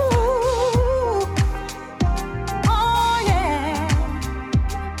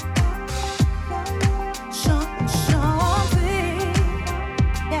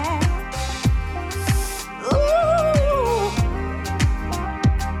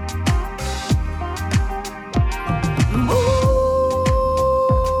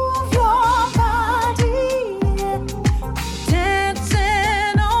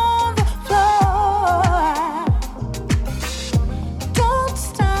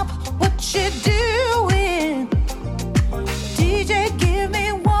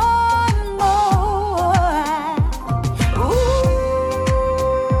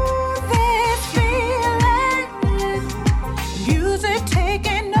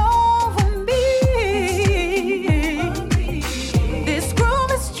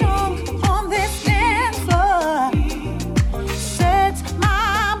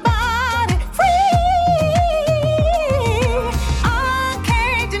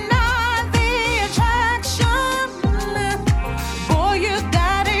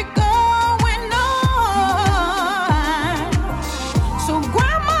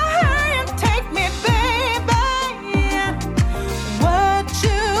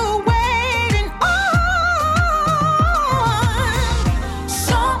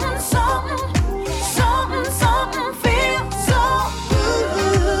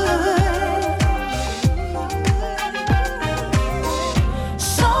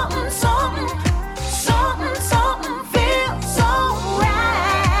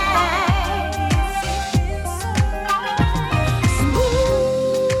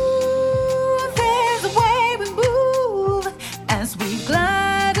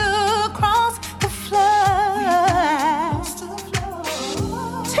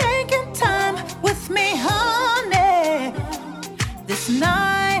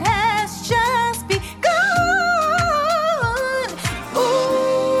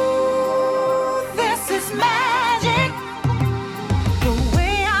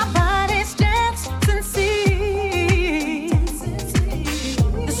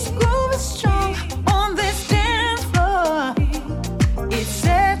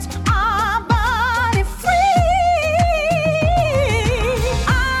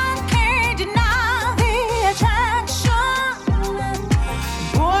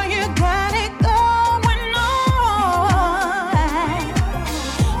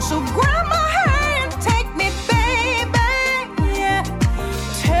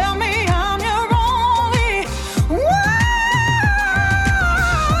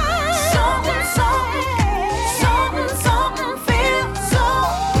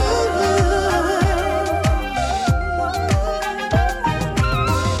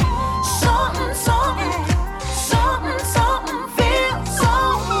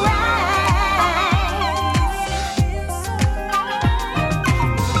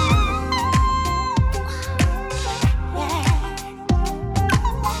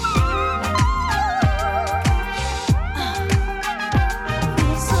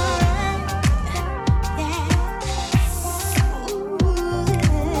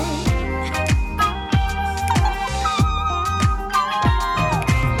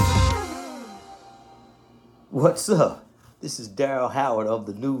 What's up? This is Daryl Howard of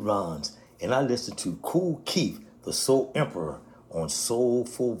the Neurons, and I listen to Kool Keith, the Soul Emperor, on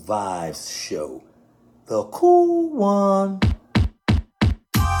Soulful Vibes Show. The cool one.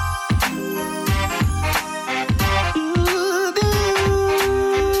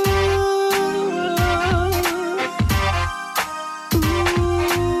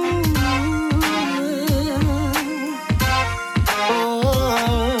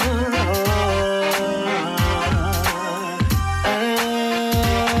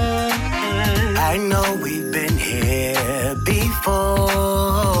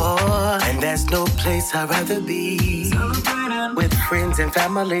 I'd rather be with friends and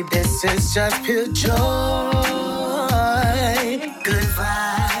family. This is just pure joy. Good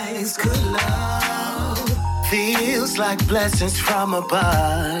vibes, good love. Feels like blessings from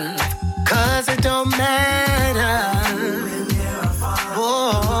above. 'Cause it don't matter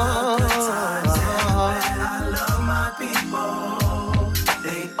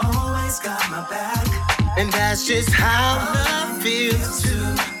my back. And that's just how love feels to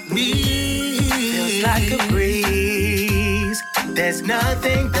me. Feels like a breeze. There's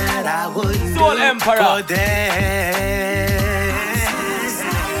nothing that I wouldn't Soul do Emperor. for them.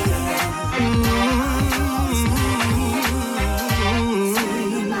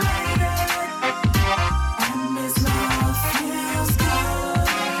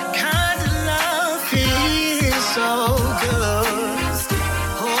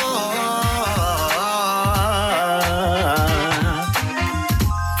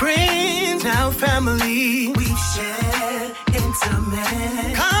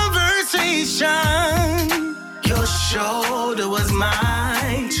 Your shoulder was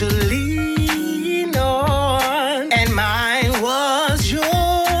mine to lean on, and mine was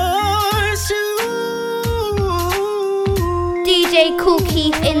yours too. DJ Kool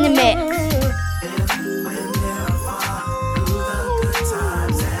Keith in the mix.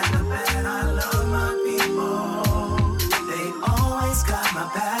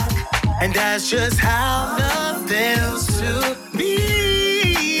 And that's just how love feels to me.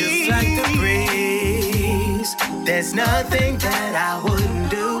 It's like the breeze. There's nothing that I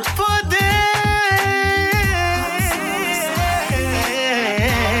wouldn't do for them.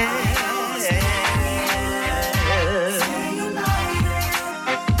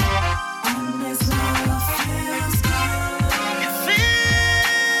 It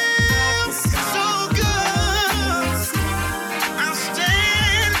feels so good. I'm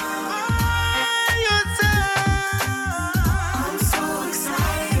staying by your side. I'm so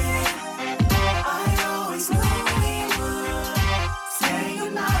excited. I always knew we would stay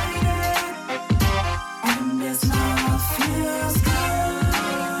united. And this love feels good.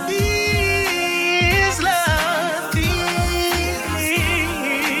 This love feels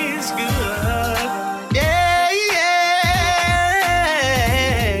good. Yeah,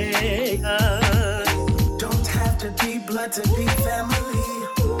 yeah. Don't have to be blood to be family.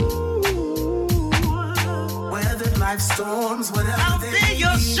 Weather life storms, whatever I'll be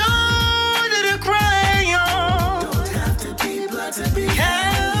your shoulder to cry on. Don't have to be blood to be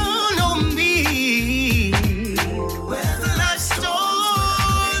count on me. Weather life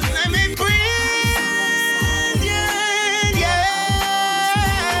storms, let me breathe. Yeah.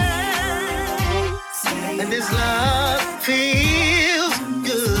 And this love feels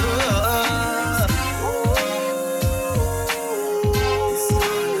good.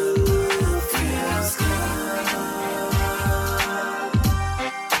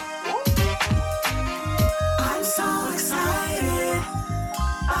 I'm so excited.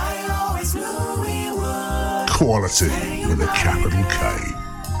 I always knew we would. Quality with a capital K.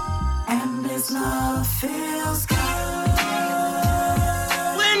 And this love feels good.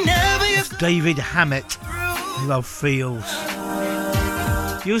 Whenever you David Hammett, Love Feels.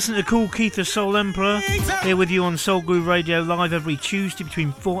 You listen to Kool Keith, the Soul Emperor, here with you on Soul Groove Radio live every Tuesday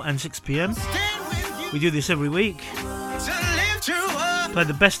between 4 and 6 p.m. We do this every week. Play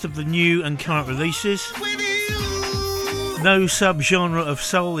the best of the new and current releases. No sub-genre of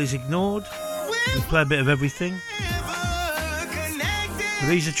soul is ignored. We play a bit of everything.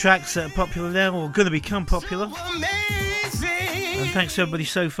 These are tracks that are popular now or going to become popular. And thanks to everybody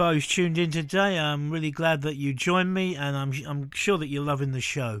so far who's tuned in today. I'm really glad that you joined me, and I'm sure that you're loving the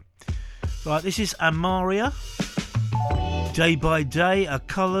show. Right, this is Amaria. Day by Day, a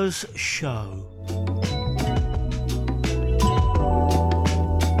Colours Show.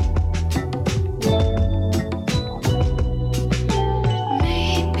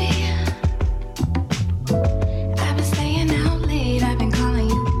 I've been staying out late, I've been calling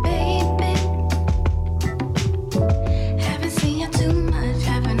you baby. Haven't seen you too much,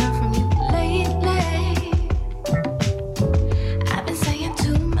 haven't heard from you lately. I've been saying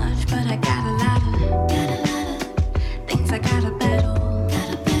too much, but I got a lot of things I gotta battle.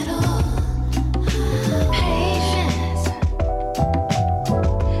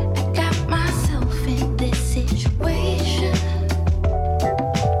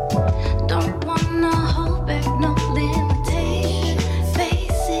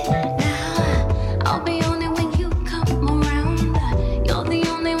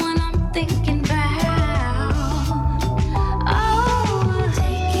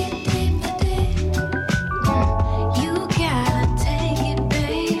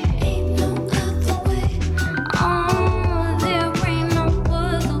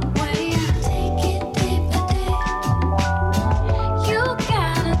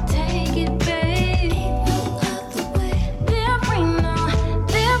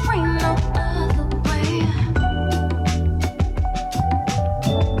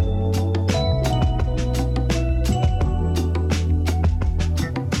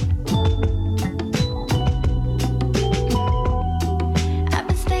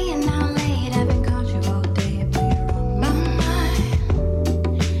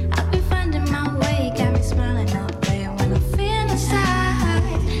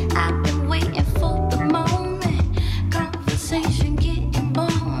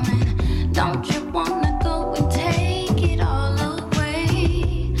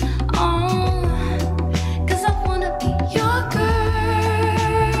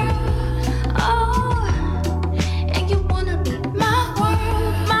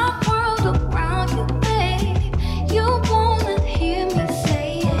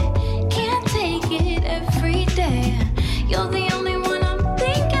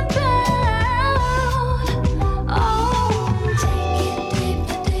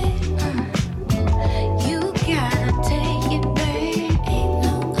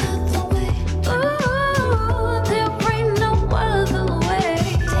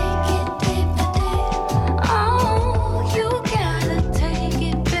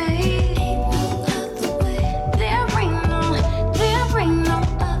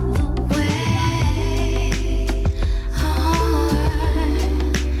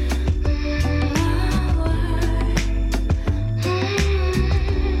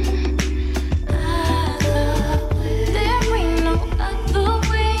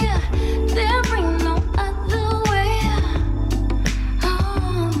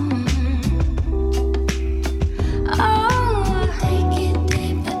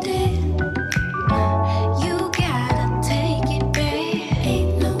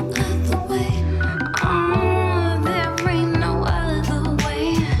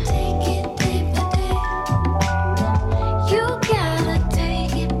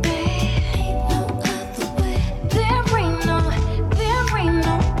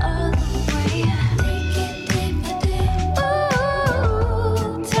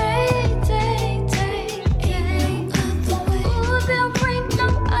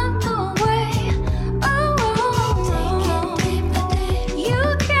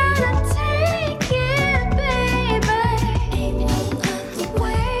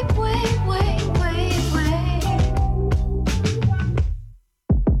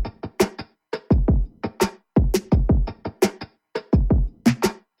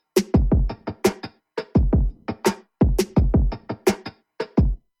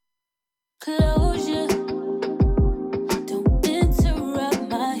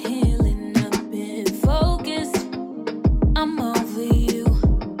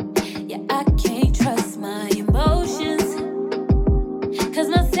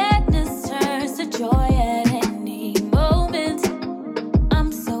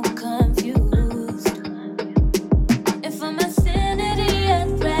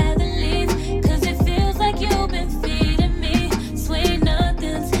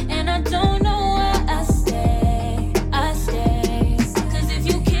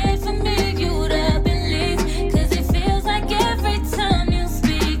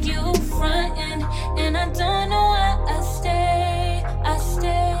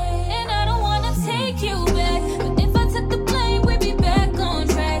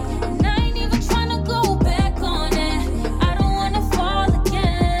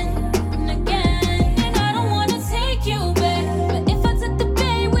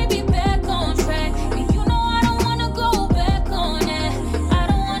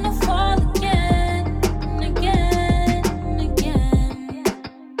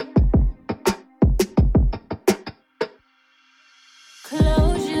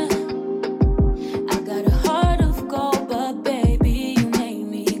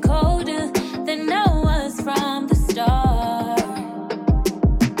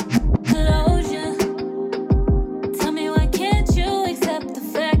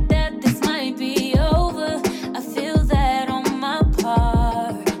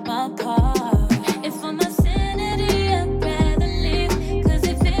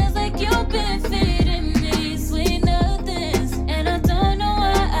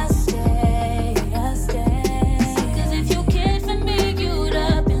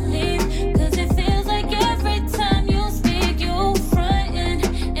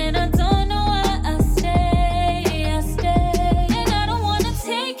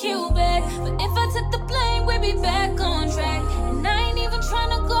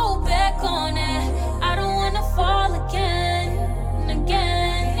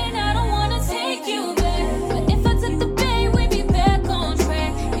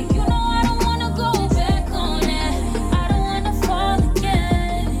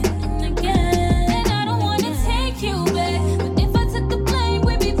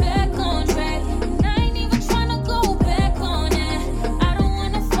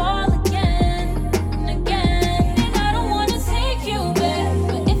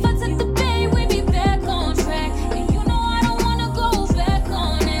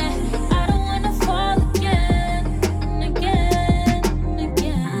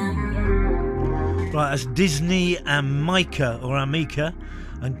 that's Disney and Micah, or Amika,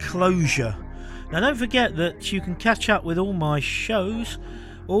 and Closure. Now don't forget that you can catch up with all my shows,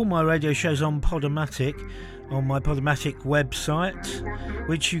 all my radio shows on Podomatic, on my Podomatic website,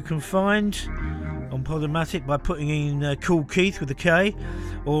 which you can find on Podomatic by putting in Kool Keith with a K,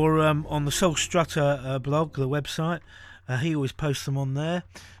 or on the Soul Strutter blog, the website. He always posts them on there.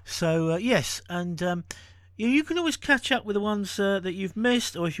 So yes, and you can always catch up with the ones that you've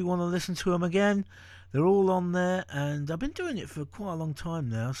missed, or if you want to listen to them again, they're all on there. And I've been doing it for quite a long time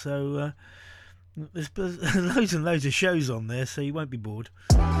now, so there's loads and loads of shows on there, so you won't be bored.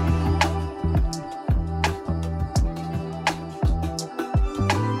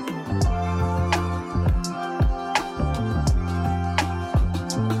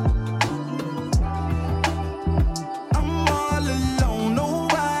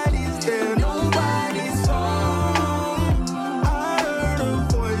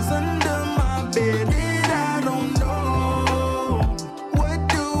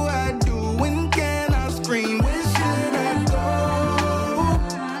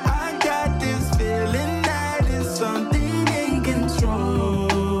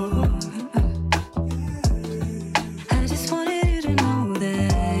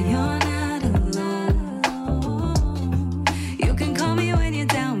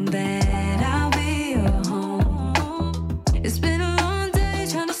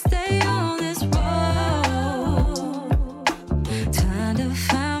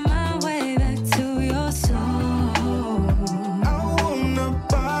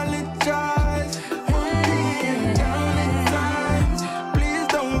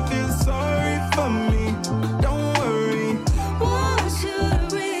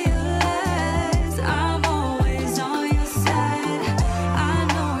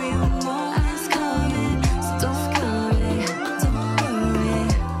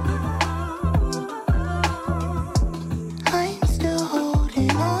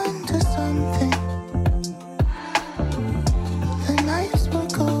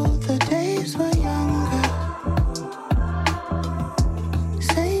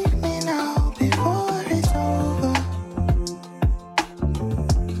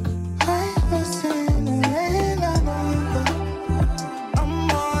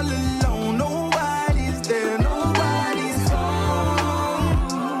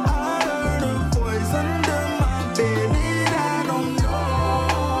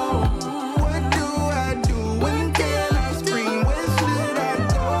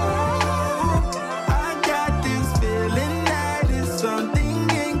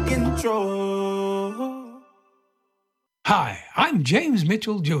 Hi, I'm James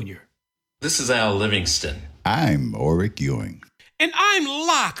Mitchell Jr. This is Al Livingston. I'm Oric Ewing. And I'm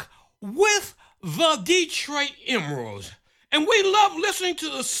Locke with the Detroit Emeralds. And we love listening to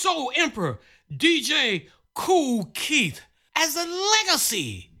the Soul Emperor, DJ Kool Keith, as the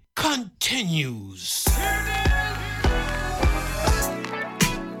legacy continues.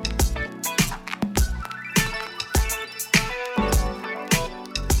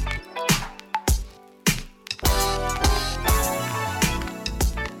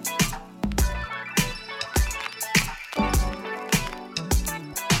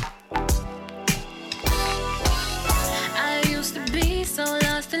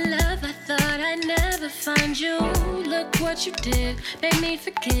 Find you, look what you did, made me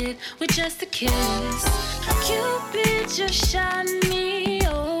forget with just a kiss. Cupid just shot me,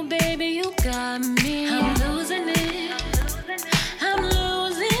 oh baby you got me. I'm losing it, I'm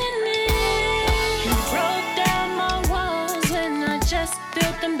losing it. You broke down my walls when I just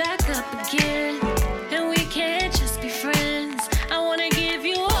built them back up again. And we can't just be friends, I wanna give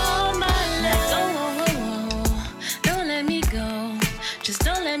you all my love. Oh, don't let me go, just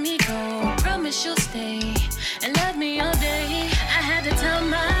don't let me go. Promise you'll stay and love me all day. I had to tell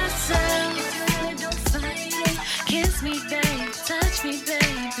myself, don't fight it. Kiss me, babe, touch me,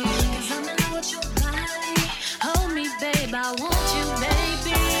 baby, 'cause I'm in love with your body. Hold me, babe, I want you,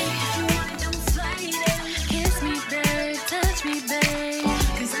 baby. If you want it, don't fight it. Kiss me, babe, touch me, babe,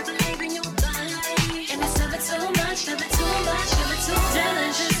 'cause I believe in your body. And it's never too much, never too much, never too much.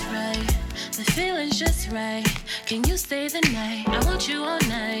 Feeling's just right, the feeling's just right. Can you stay the night? I want you all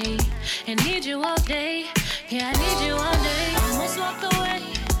night and need you all day. Yeah, I need you all day. Almost walked away,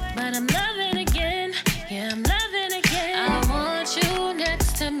 but I'm loving again. Yeah, I'm loving again. I want you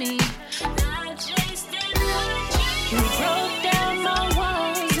next to me. Not chasing you. You broke down my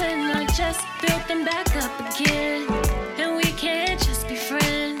walls and I just built them back up again. And we can't just be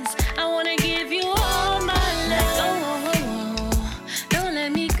friends. I wanna give you all my love. Oh, don't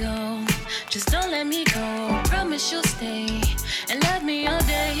let me go. Just don't let me go. Promise you'll stay and love me all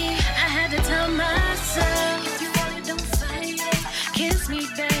day. I had to tell myself,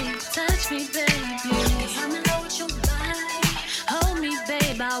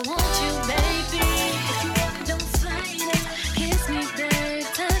 babe, I want you, baby. If you want it, don't fight it. Kiss me, babe,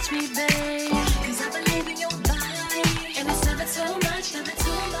 touch me, babe. 'Cause I believe in your body. And it's never too much, never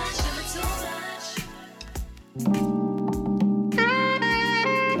too much, never too much.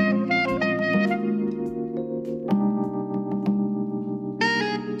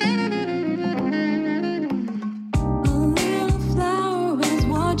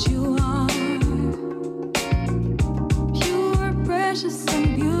 You are pure, precious, and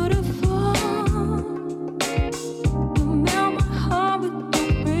beautiful. You melt my heart with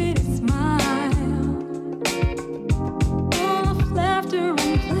your pretty smile, full of laughter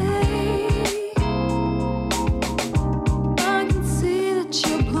and play. I can see that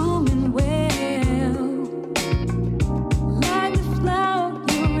you're blooming well, like the flower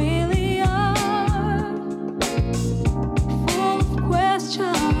you really are, full of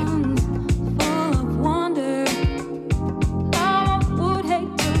questions.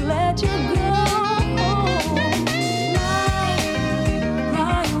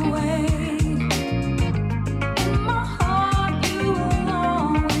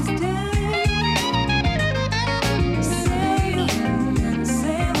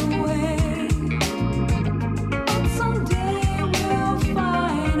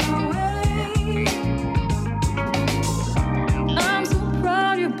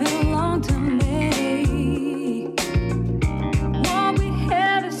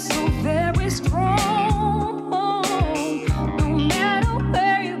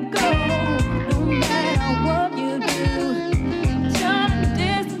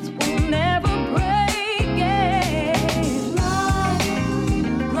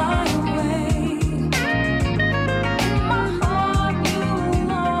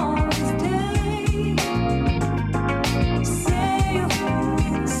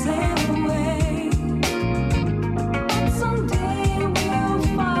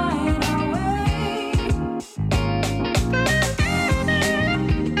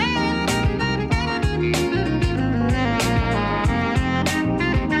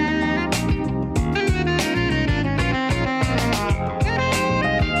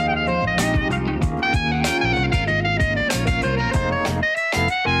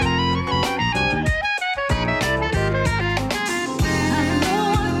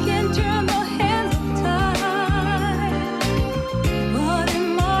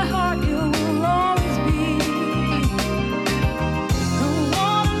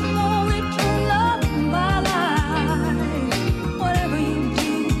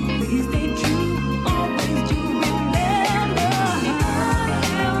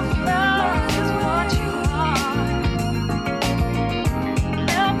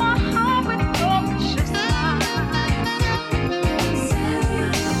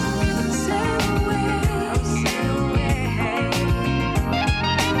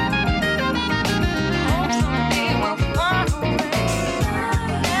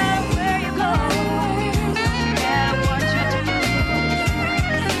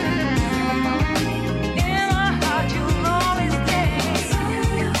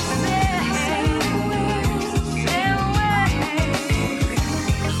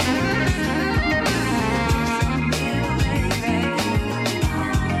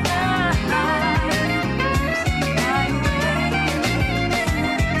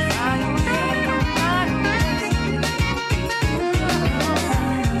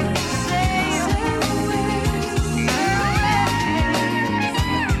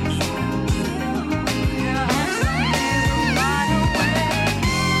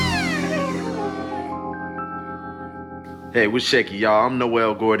 Hey, what's shaky, y'all? I'm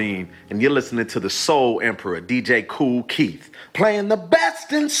Noel Gordine, and you're listening to the Soul Emperor, DJ Kool Keith, playing the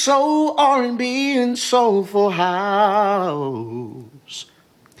best in soul, R&B, and soulful house.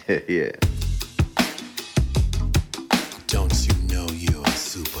 Yeah. Don't you know you're a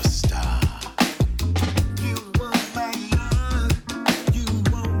superstar? You want my love, you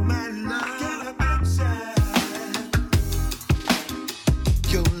want my love outside.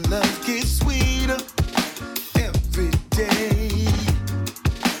 Your love gets sweeter every day.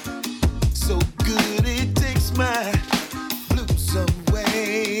 So good it takes my blues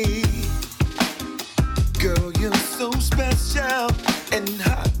away. Girl, you're so special and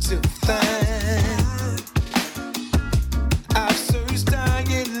hard to find. I've searched high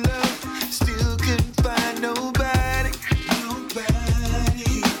in love, still couldn't find nobody.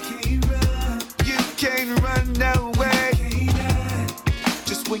 Nobody. You can't run away.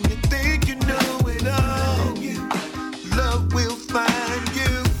 Just when you think you know it all, love will find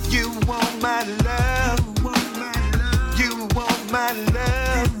you. You want my love. You want my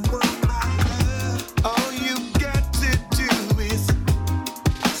love. All you got to do is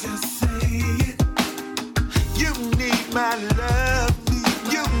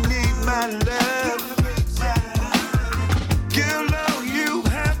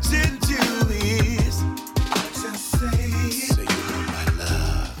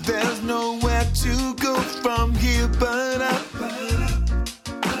There's nowhere to go from here but up.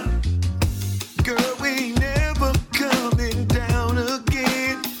 Girl, we ain't never coming down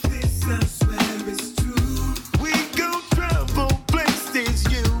again. This I swear is true. We gon' travel places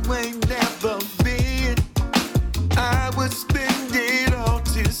you ain't never been. I would spend it all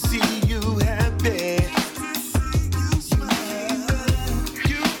to see you happy.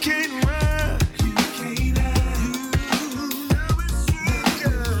 You can't run.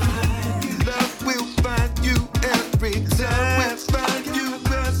 Love will find you every time. Will find you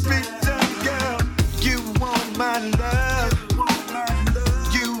every time, girl. You want my love.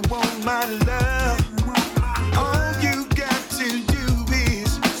 You want my love. All you got to do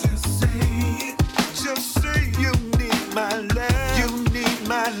is just say it. Just say you need my love. You need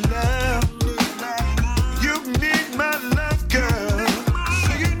my love. You need my love, girl.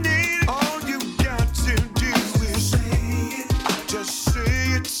 You need. All you got to do is say it. Just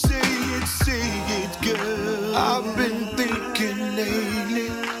say it, say it, say it, girl. I've been thinking lately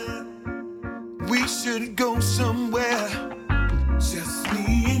we should go somewhere, just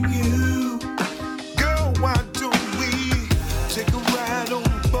me and you. Girl, why don't we take a ride on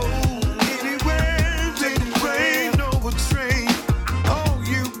a boat? Anywhere, take a plane or a train. All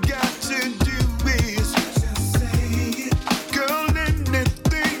you got to do is just say it. Girl,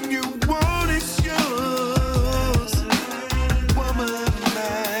 anything you want is yours. Woman of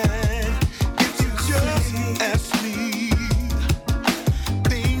mine, if you just ask me,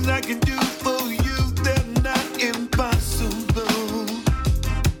 things I can do for you, they're not impossible.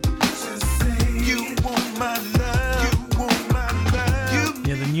 Just say you want my love. You want my love.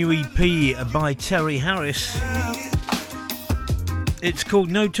 Yeah, the new EP by Terry Harris. It's called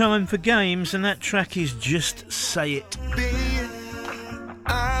No Time for Games, and that track is Just Say It.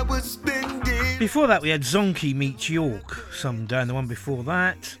 I would spend it. Before that, we had Zonky meets York someday, and the one before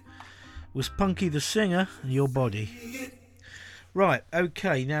that was Punky the Singer and Your Body. Right,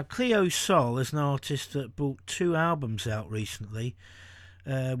 okay, now Cleo Sol is an artist that brought 2 albums out recently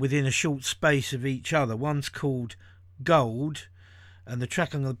within a short space of each other. One's called Gold, and the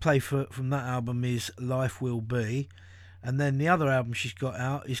track I'm going to play from that album is Life Will Be. And then the other album she's got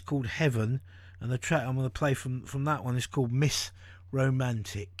out is called Heaven, and the track I'm going to play from that one is called Miss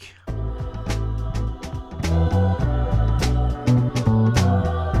Romantic.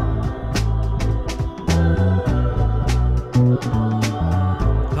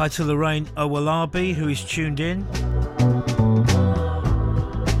 Hi to Lorraine Owalabi, who is tuned in.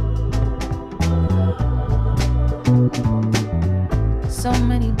 So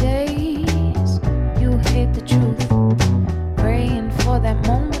many days you hate the truth, praying for that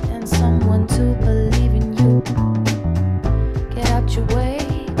moment and someone to believe in you. Get out your way,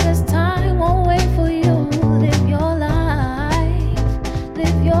 'cause time won't wait for you. Live your life,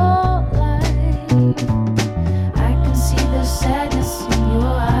 live your life. I can see the sadness in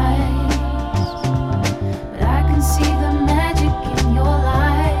your eyes, but I can see the magic in your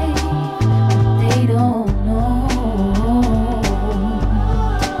life. They don't know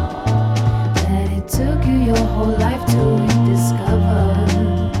that it took you your whole life to rediscover.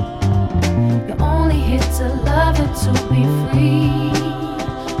 You're only here to love and to be free.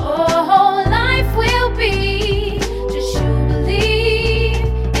 Oh, life will be just you believe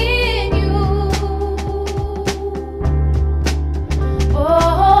in you.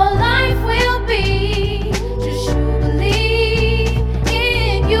 Oh, life will be just you believe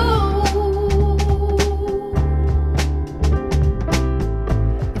in you.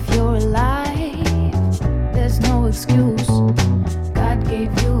 If you're alive, there's no excuse. God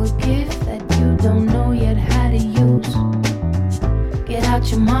gave you a gift that you don't know yet how to use. Get out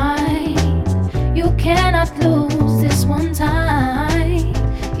your mind, you cannot lose this one time.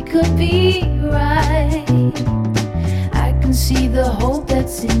 It could be right. I can see the hope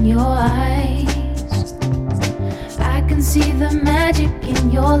that's in your eyes. I can see the magic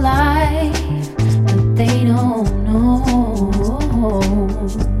in your life, but they don't know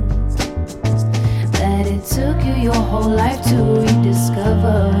that it took you your whole life to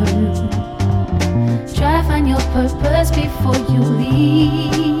rediscover. Try find your purpose before you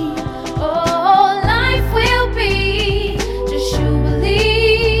leave. Oh, life will be just you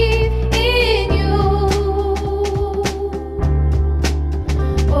believe in you.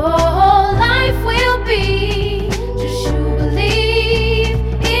 Oh, life will be just you believe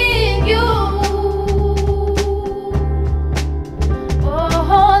in you.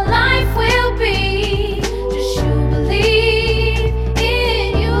 Oh, life will be just you believe in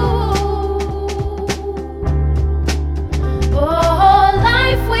you. Oh, life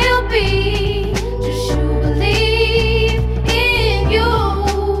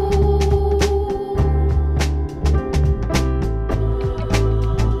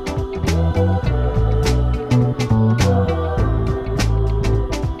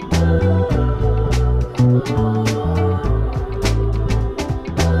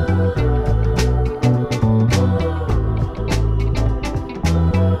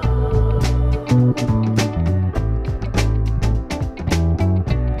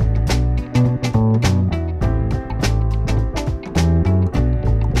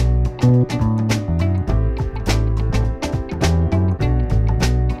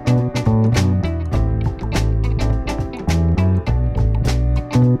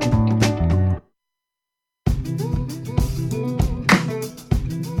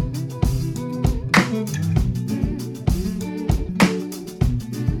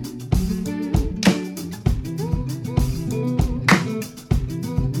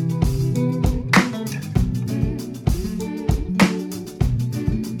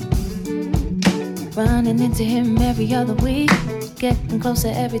running into him every other week, getting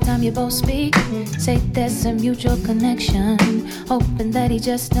closer every time you both speak. Say there's a mutual connection, hoping that he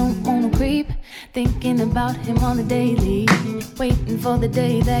just don't wanna creep. Thinking about him on the daily, waiting for the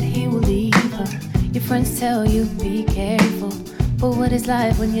day that he will leave her. Your friends tell you be careful, but what is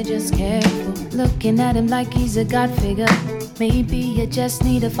life when you're just careful? Looking at him like he's a god figure. Maybe you just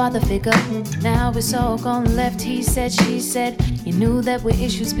need a father figure. Now it's all gone left, he said, she said. You knew there were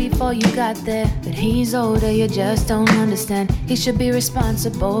issues before you got there, but he's older, you just don't understand. He should be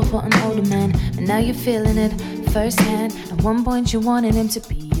responsible for an older man, and now you're feeling it firsthand. At one point you wanted him to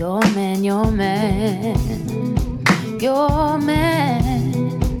be your man, your man, your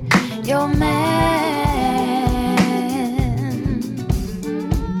man, your man.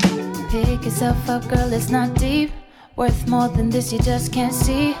 Pick yourself up, girl, it's not deep. Worth more than this, you just can't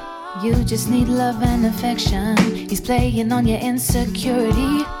see. You just need love and affection. He's playing on your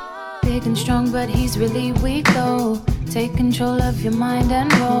insecurity. Big and strong, but he's really weak though. Take control of your mind and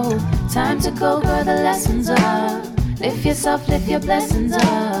roll. Time to go, girl, the lessons up. Lift yourself, lift your blessings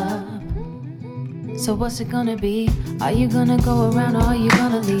up. So what's it gonna be? Are you gonna go around or are you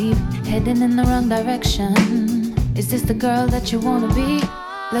gonna leave? Heading in the wrong direction. Is this the girl that you wanna be?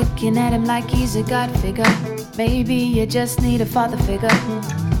 Looking at him like he's a god figure. Maybe you just need a father figure,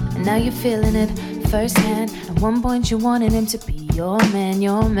 and now you're feeling it firsthand. At one point you wanted him to be your man,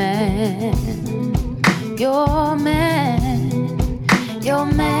 your man, your man, your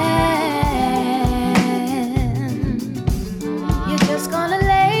man. You're just gonna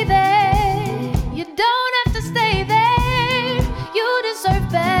lay there. You don't have to stay there. You deserve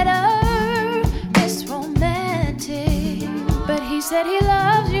better. It's romantic, but he said he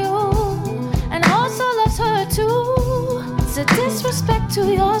loves you and also loves her too. It's a disrespect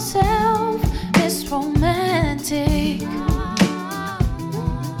to yourself. It's romantic.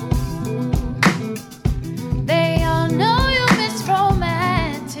 They all know you miss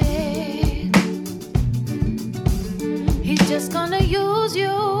romantic. He's just gonna use you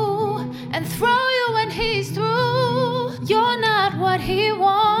and throw you when he's through. You're not what he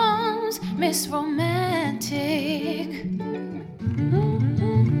wants, Miss Romantic.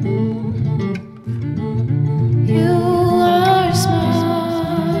 You are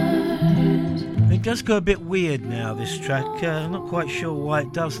smart. It does go a bit weird now, this track. I'm not quite sure why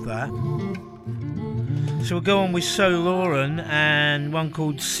it does that. So we'll go on with So Lauren and one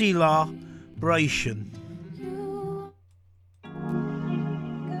called Celebration.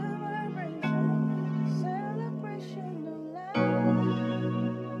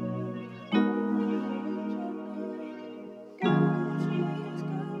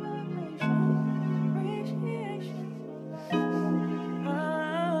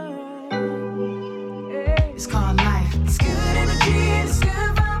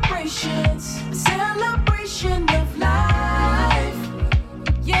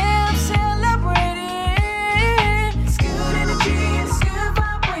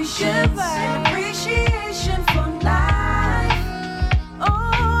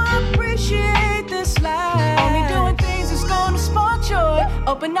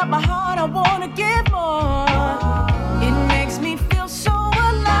 Open up my heart, I wanna give more. It makes me feel so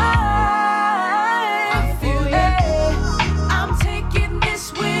alive. I feel it. I'm taking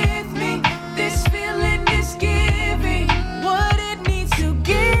this with me. This feeling is giving what it needs to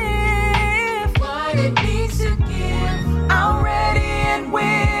give. What it needs to give. I'm ready and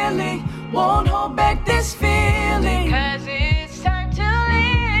willing. Won't hold back this feeling. 'Cause it's time to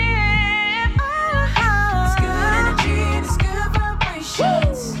live. It's good energy and it's good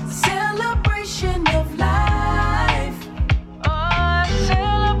vibration. Celebration of life. Oh,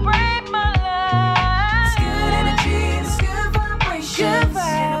 celebrate my life. It's good energy, it's good vibration.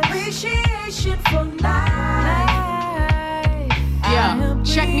 Appreciation for life. Yeah,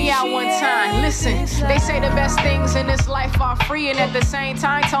 check me out one time. Listen, they say the best things in this life are free, and at the same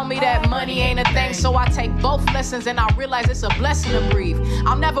time told me that money ain't a thing. So I take both lessons and I realize it's a blessing to breathe.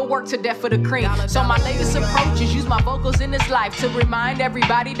 I'll never work to death for the cream. So my latest approach is use my vocals in this life to remind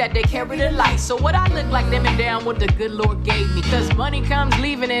everybody that they carry the light. So what I look like them and down what the good Lord gave me. 'Cause money comes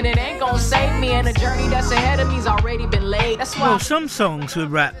leaving and it ain't gonna save me, and the journey that's ahead of me's already been laid. That's why. Well, some songs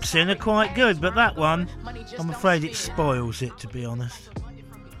with raps in are quite good, but that one, I'm afraid it spoils it, to be honest.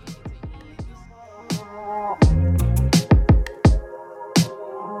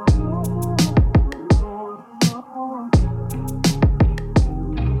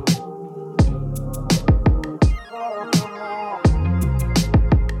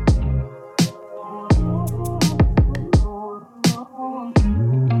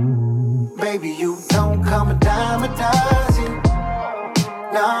 Baby, you don't come a dime a dozen.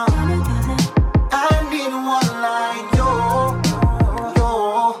 No, I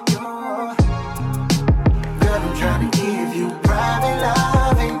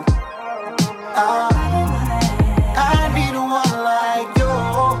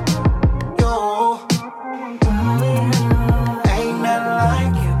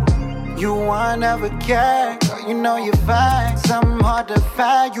never care. Girl, you know you're fine. Something hard to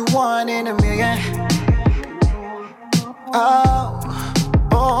find. You one in a million. Oh,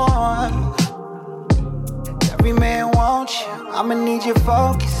 boy. Every man wants you. I'ma need your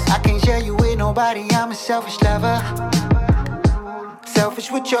focus. I can't share you with nobody. I'm a selfish lover.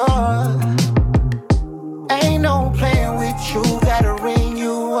 Selfish with yours. Ain't no playing with you. Gotta ring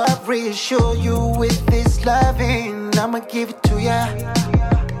you up, reassure you with this loving. I'ma give it to ya.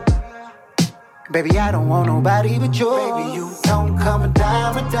 Baby, I don't want nobody but you. Baby, you don't come a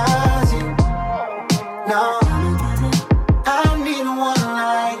dime a dozen. No, I need one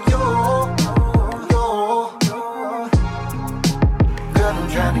like you. Girl, I'm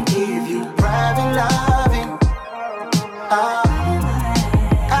trying to give you private loving.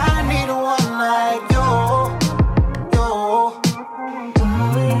 I need one like you.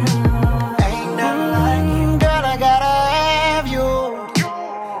 Ain't nothing like you. Girl, I gotta have you.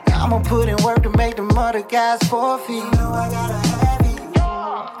 I'ma put in work to make them other guys forfeit. You know I gotta have you.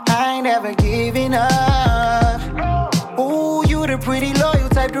 I ain't ever giving up. Ooh, you the pretty loyal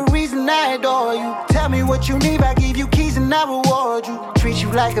type, the reason I adore you. Tell me what you need, I give you keys and I reward you. Treat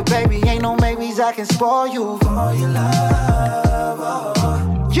you like a baby, ain't no maybes, I can spoil you for your love.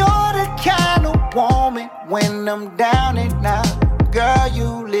 Oh. You're the kind of woman when I'm down and out. Girl,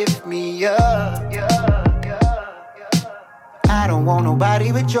 you lift me up. I don't want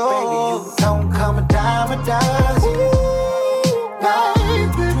nobody but you. Baby, you don't come a dime a dozen. No,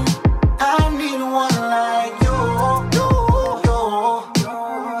 I need one like you.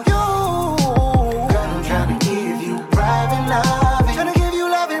 Girl, I'm trying to give you private loving. Trying to give you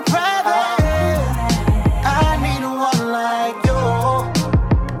love in private. I need one like you.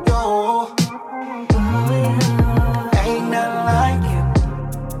 Ain't nothing like you.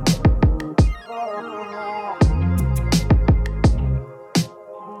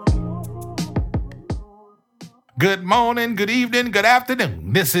 Good morning, good evening, good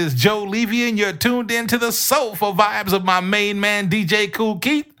afternoon. This is Joe Levy, and you're tuned in to the soulful vibes of my main man, DJ Kool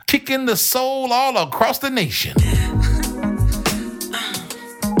Keith, kicking the soul all across the nation.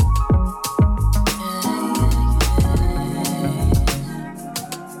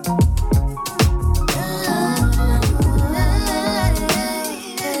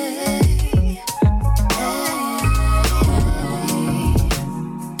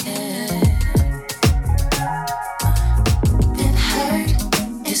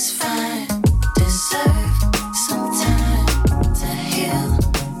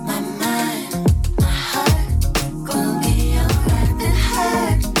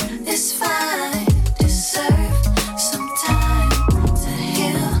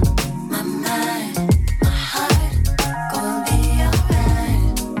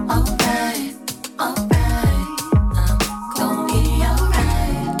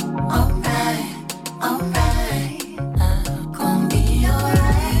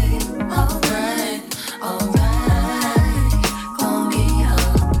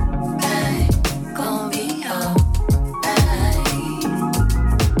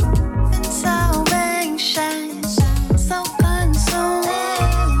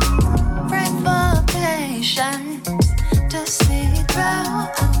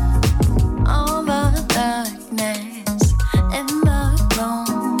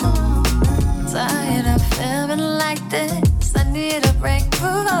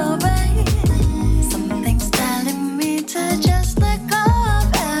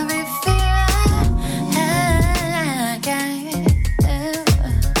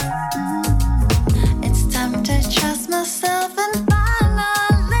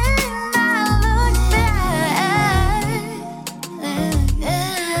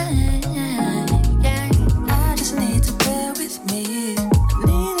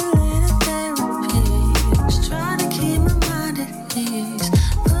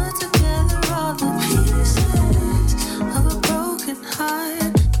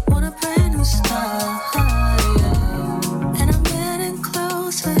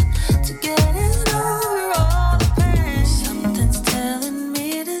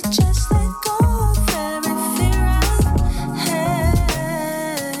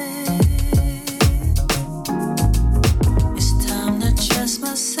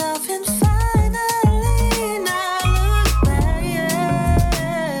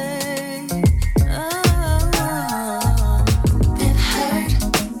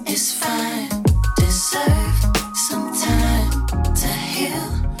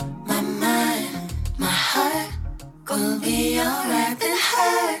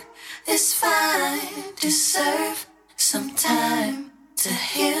 deserve some time to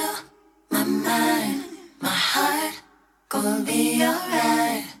heal my mind, my heart. Gonna be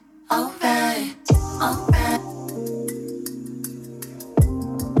alright, alright.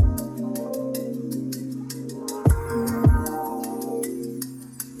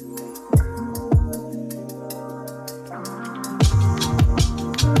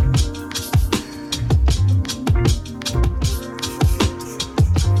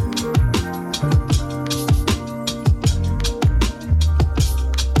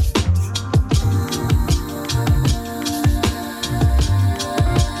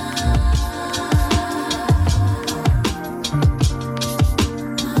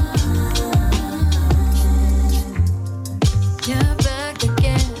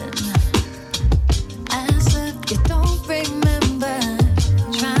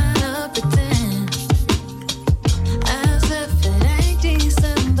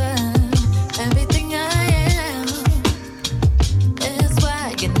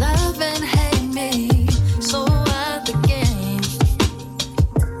 can love and hate me. So what the game?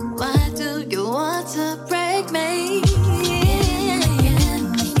 Why do you want to break me?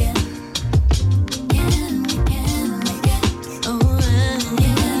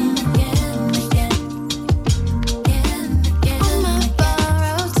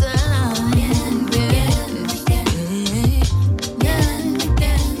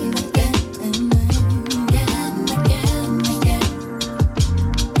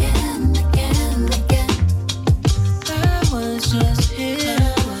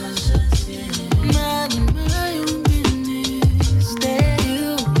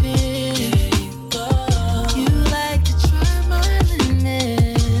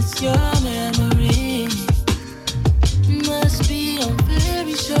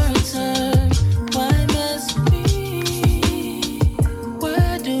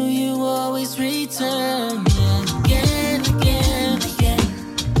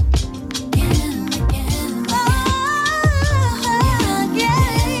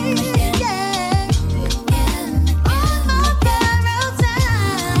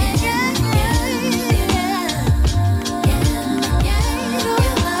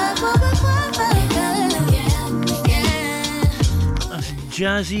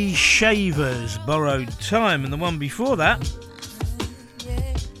 Jazzy Shavers, Borrowed Time, and the one before that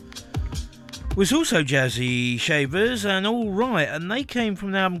was also Jazzy Shavers and All Right, and they came from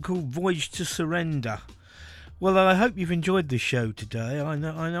an album called Voyage to Surrender. Well, I hope you've enjoyed the show today. I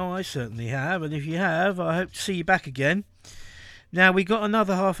know I certainly have, and if you have, I hope to see you back again. Now, we got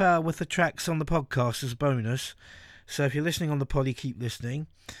another half hour worth of tracks on the podcast as a bonus, so if you're listening on the poddy, keep listening.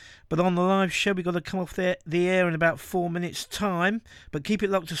 But on the live show, we've got to come off the air in about 4 minutes' time. But keep it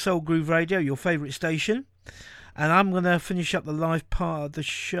locked to Soul Groove Radio, your favourite station. And I'm going to finish up the live part of the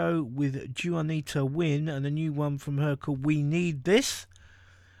show with Juanita Wynn and a new one from her called We Need This.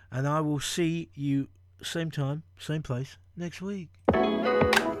 And I will see you same time, same place, next week.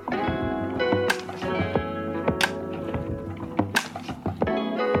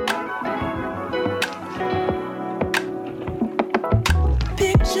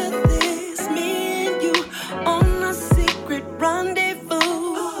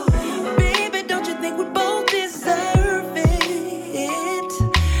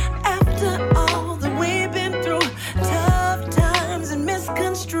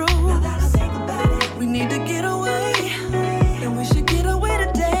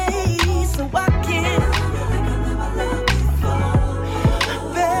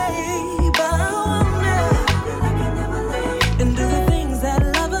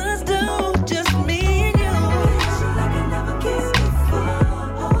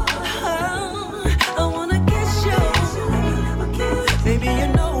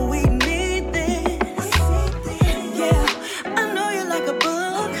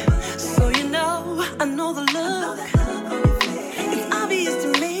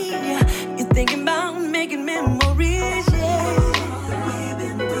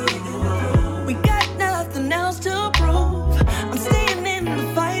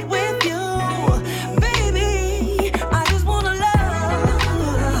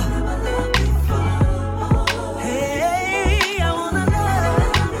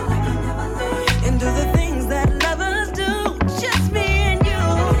 Do the things that lovers do, just me and you.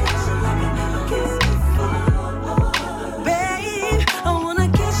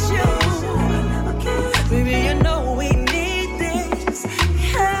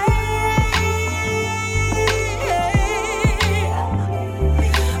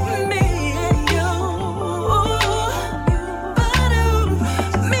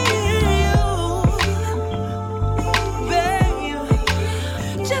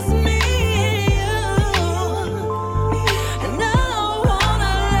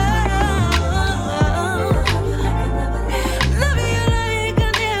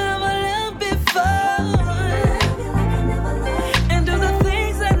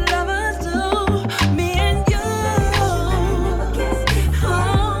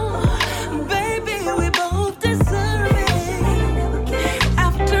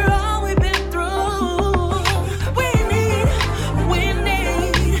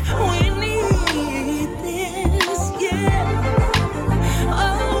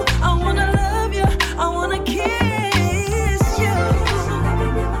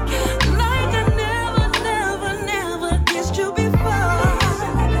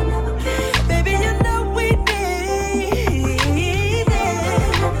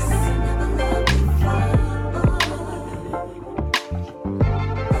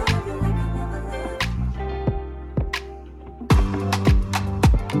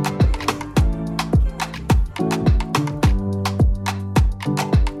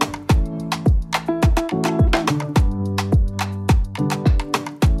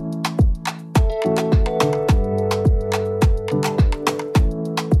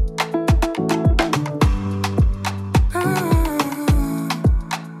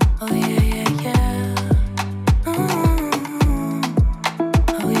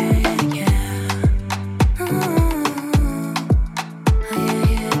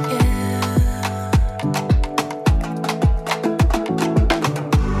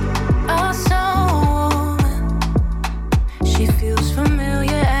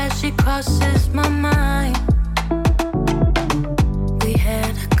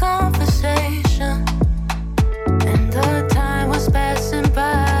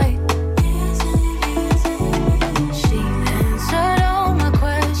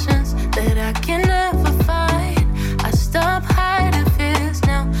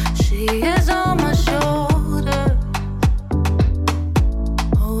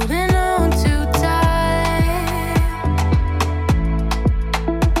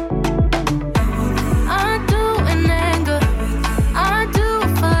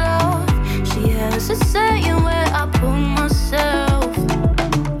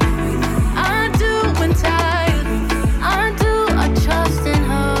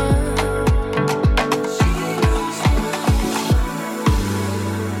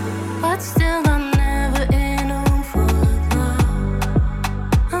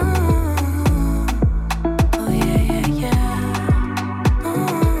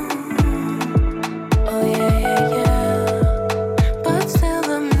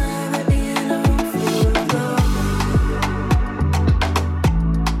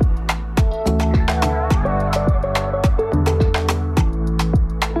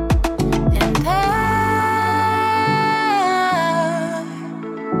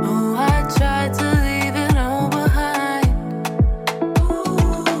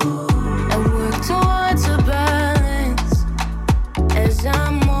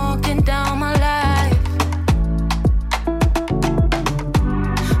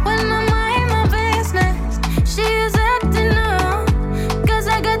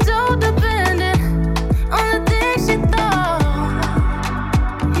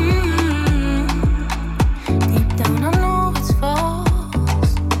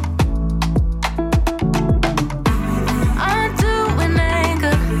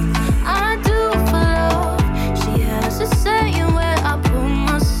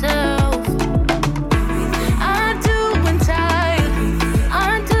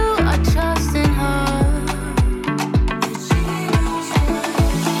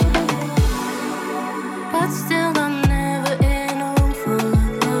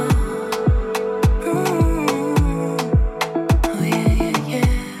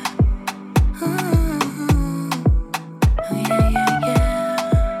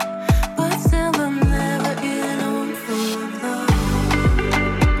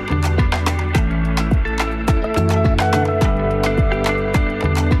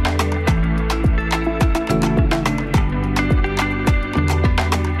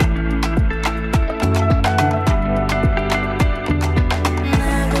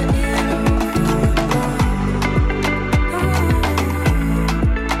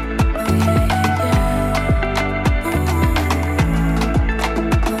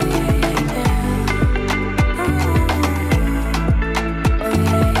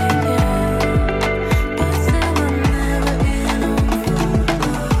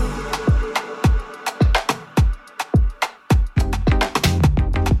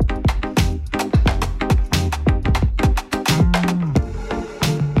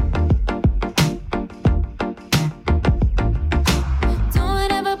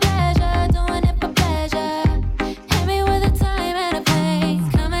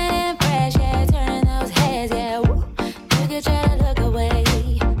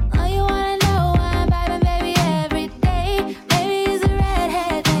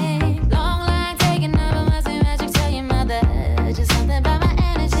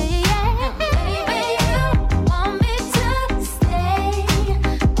 energy, yeah. Baby, you want me to stay,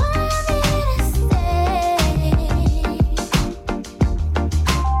 want me to stay.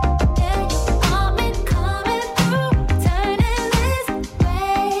 Yeah, you want me coming through, turning this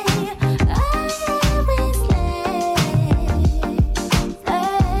way. I always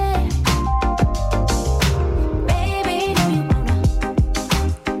baby, do you wanna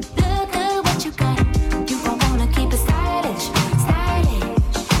look good? What you got? You gon' wanna keep it stylish,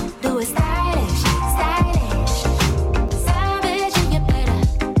 stylish. Do it stylish, stylish. Savage, you get better.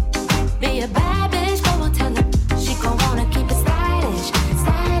 Be a bad bitch, go on tell her. She gon' wanna keep it stylish,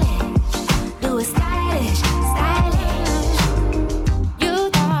 stylish. Do it stylish, stylish. You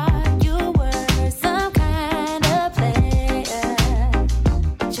thought you were some kind of player.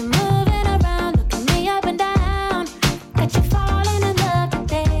 You're moving around, looking me up and down. Got you falling in love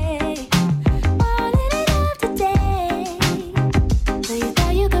today. Falling in love today. So you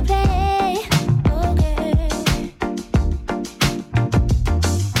thought you could play, okay.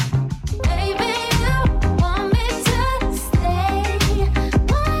 Baby, you want me to stay,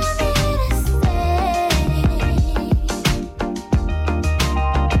 want me to stay.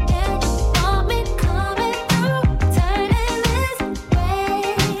 Yeah, you want me coming through, turning this way.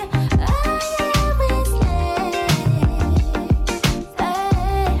 I always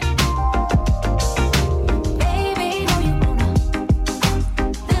baby, do you wanna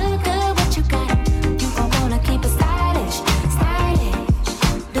look good? What you got? You gon' wanna keep it stylish, stylish.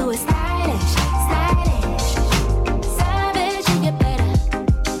 Do it stylish, stylish. Savage, you get better.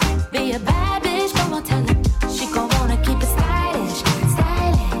 Be a bad bitch, go on tell her. She gon' wanna keep it stylish,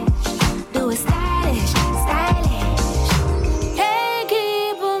 stylish. Do it stylish, stylish. Can't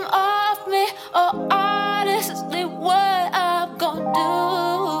keep 'em off me. Oh, honestly, what I'm gon' do?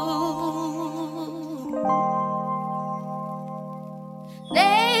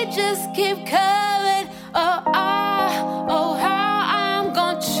 They just keep coming. Oh, how I'm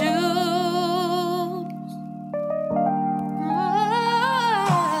gon' choose.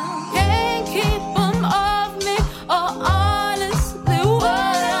 Can't keep 'em off me. Oh, honestly, what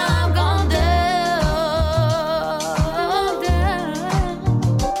I'm gon' do?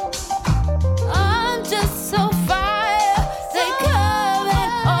 I'm just so fire. They coming.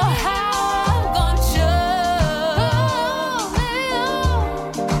 Oh, how I'm gon' choose.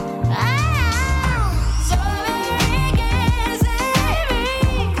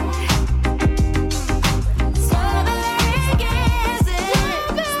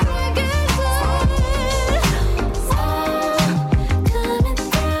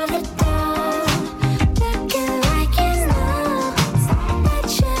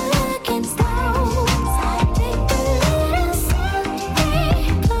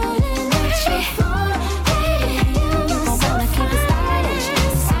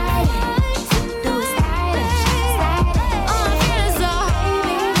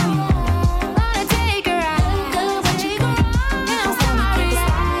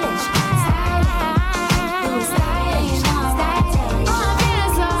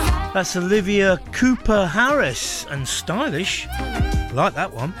 That's Olivia Cooper Harris and Stylish. Like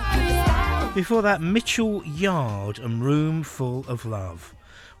that one. Before that, Mitchell Yard and Room Full of Love.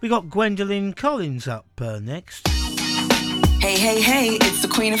 We got Gwendolyn Collins up next. Hey, hey, hey, it's the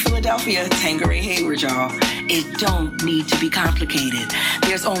Queen of Philadelphia, Tangeray Hayward, y'all. It don't need to be complicated.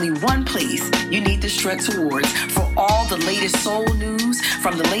 There's only one place you need to strut towards for all the latest soul news,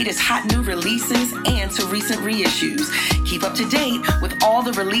 from the latest hot new releases and to recent reissues. Keep up to date with all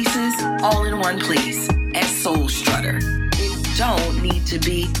the releases all in one place at Soul Strutter. It don't need to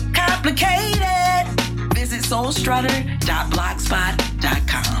be complicated. Visit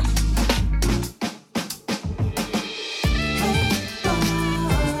soulstrutter.blogspot.com.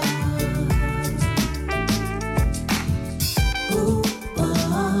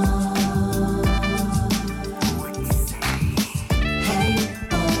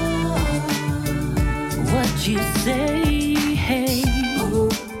 You say, hey,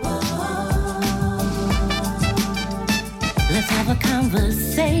 let's have a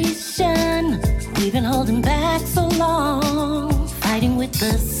conversation. We've been holding back so long, fighting with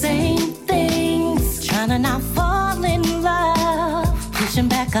the same things, trying to not fall in love, pushing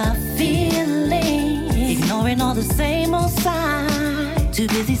back our feelings, ignoring all the same old signs, too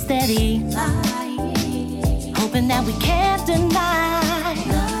busy steady lying, hoping that we can't deny.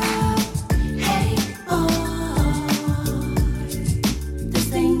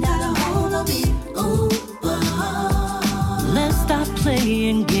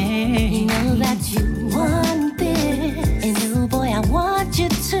 Playing games. You know that you want this, and oh boy, I want you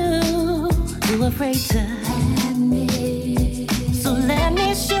to. Too afraid to admit. So let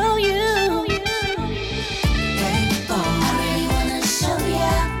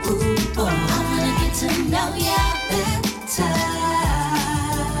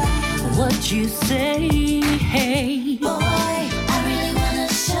What you say, hey. Boy, I really wanna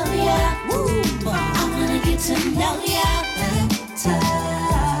show ya. Woo, boy, I wanna get to know ya better.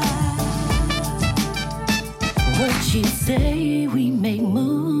 What you say, we make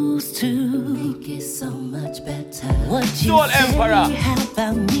moves to make it so much better. What you Soul say, Emperor. how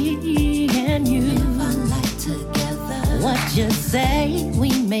about me and you? Live our life together. What you say, we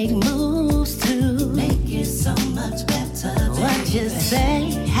make moves to make it so much better. What you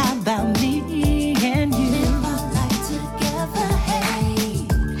say, how about me and you? Live our life together, hey,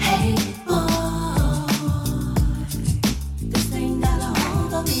 hey, boy. This thing got a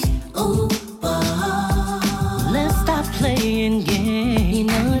hold on me, ooh, boy. Let's stop playing games. You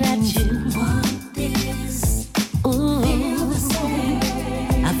know that you want this. Ooh, feel the same.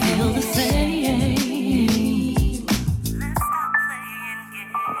 I feel the same. Let's stop playing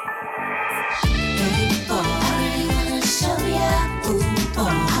games. Hey, boy, I really wanna show ya. Ooh,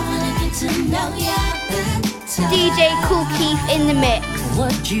 boy, I wanna get to know ya better. DJ Kool Keith in the mix.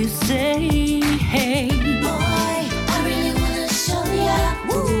 What you say, hey. Boy, I really wanna show ya.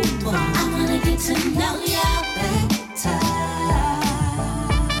 Ooh, boy, I wanna get to know ya better.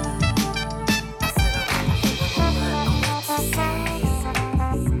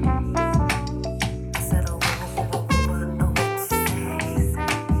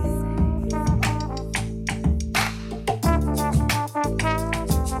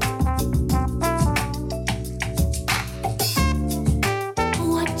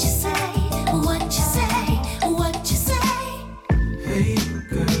 What you say, what you say, what you say. Hey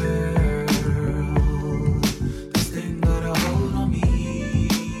girl, this thing got a hold on me.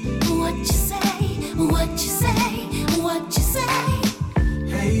 What you say, what you say, what you say.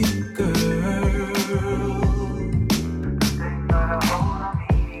 Hey girl, this thing got a hold on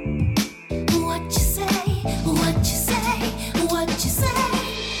me. What you say, what you say, what you say.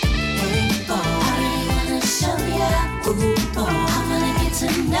 Hey boy, I really wanna show ya. Ooh boy, I wanna get to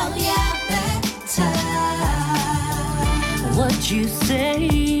know ya better. What you say,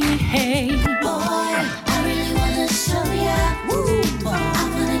 hey. Boy, I really wanna show ya. Ooh boy, I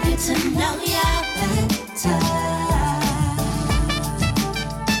wanna get to know ya better.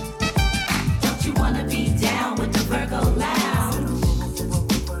 Don't you wanna be down with the Virgo Lounge?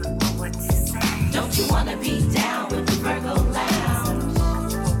 Don't you wanna be down with the Virgo Lounge?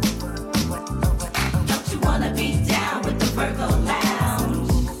 Don't you wanna be down with the Virgo Lounge?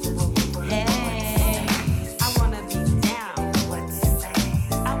 Hey, I wanna be down. What you say?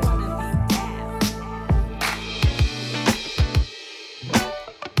 I wanna be down.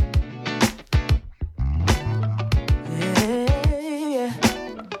 Yeah.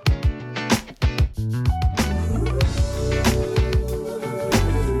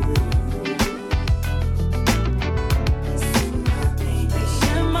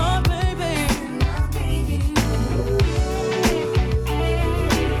 My baby.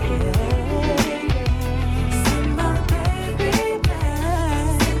 My baby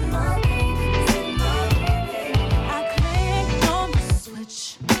back. I clicked on the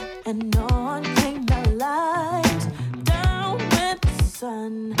switch and on came the light. Down went the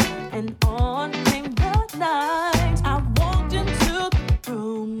sun and on came the night. I walked into the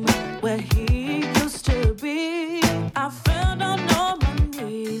room where he used to be. I fell down on my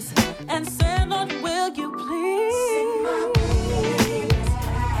knees and said, Lord, will you please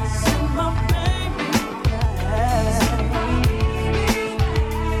send my baby back?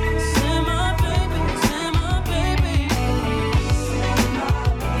 Send my baby, send my baby.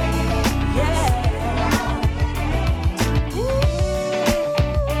 Yeah.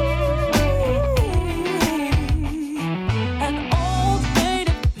 An old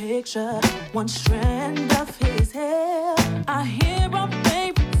faded picture, one strand of his hair. I hear our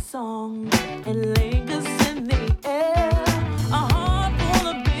favorite song, it lingers in the air. A heart full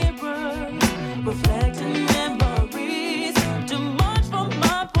of mirrors, reflecting memories. Too much for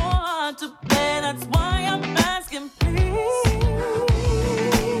my poor heart to bear. That's why I'm asking, please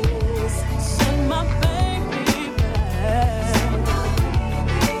send my baby back.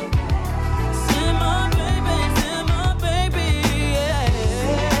 Send my baby, yeah.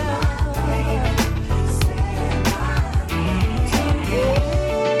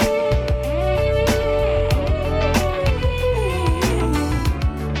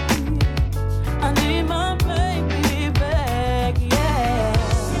 I need my baby back, yeah.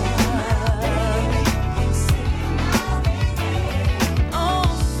 Oh,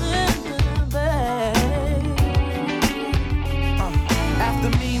 send her back. After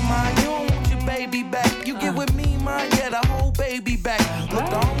me, my, you don't want your baby back. You get with me, my, yeah, the whole baby back. Look,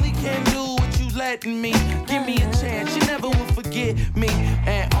 I only can do what you letting me. Give me a chance, you never will forget me.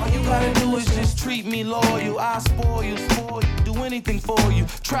 And all you gotta do is just treat me loyal. I'll spoil you, do anything for you.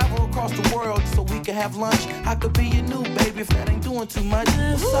 Travel across the world so we can have lunch. I could be your new baby if that ain't doing too much.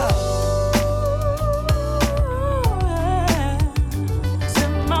 What's up?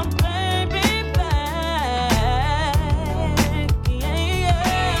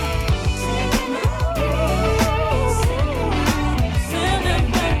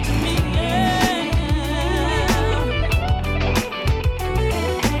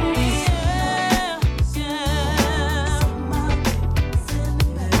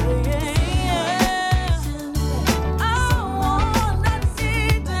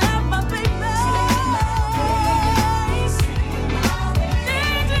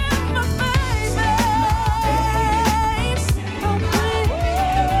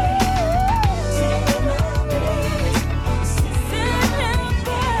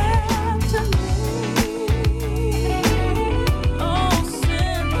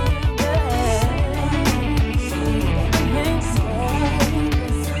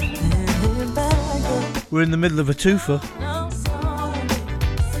 We're in the middle of a twofer.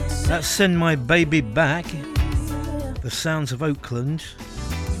 That's Send My Baby Back, The Sounds of Oakland.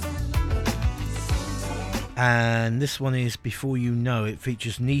 And this one is Before You Know It,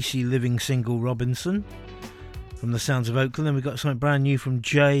 features Niecy Living Single Robinson from The Sounds of Oakland. And we've got something brand new from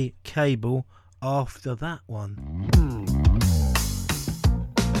J Cable after that one.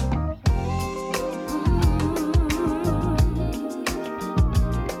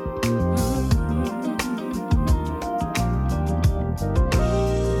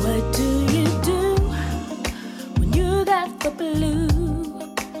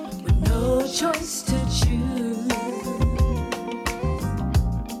 Choice to choose.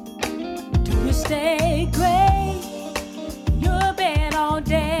 Do you stay gray in your bed all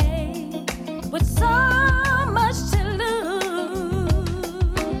day with so much to lose?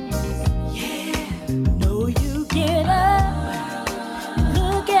 Yeah. No, you get up,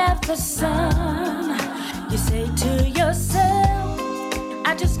 look at the sun. You say to yourself,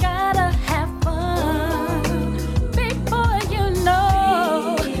 I just gotta have fun. Before you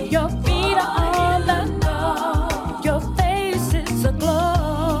know, your feet are on the floor, your face is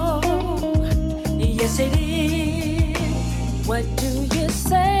aglow. Yes, it is. What do you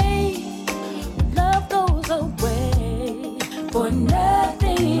say? Love goes away for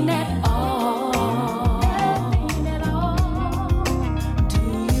nothing at all. Nothing at all. Do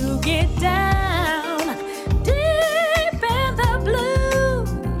you get down deep in the blues,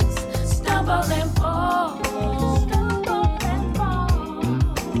 stumble and fall?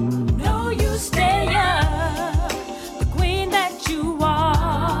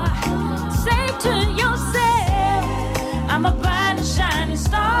 I'm a bright and shining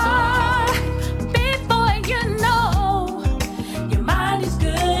star. Before you know, your mind is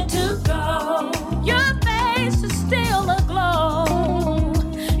good to go. Your face is still aglow.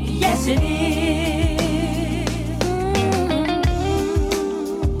 Yes, it is.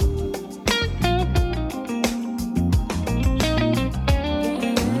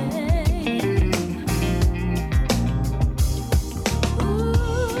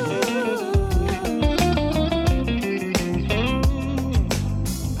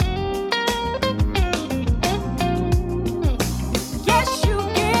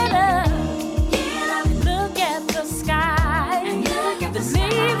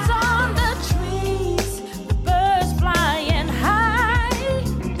 Leaves on the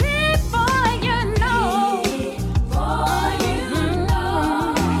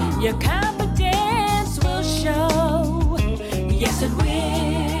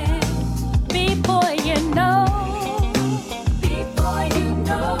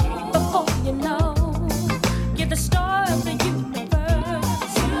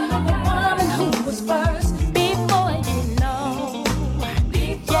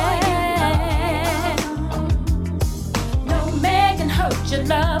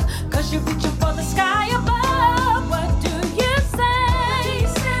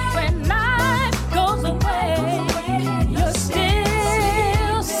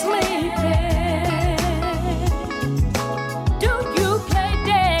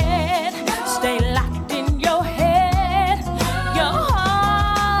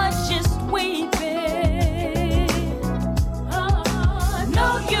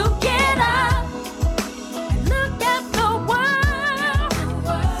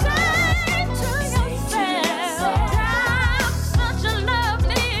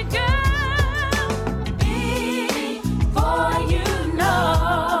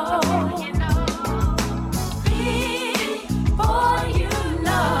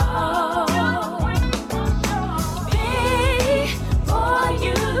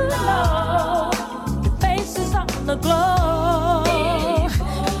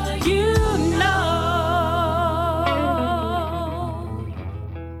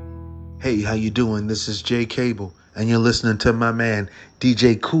Hey, how you doing? This is Jay Cable, and you're listening to my man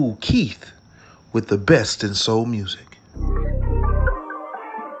DJ Kool Keith with the best in soul music.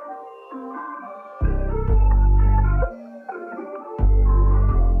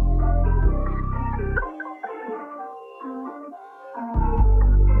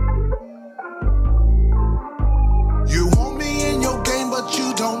 You want me in your game, but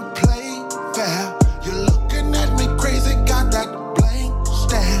you don't play fair. You're looking at me crazy, got that blank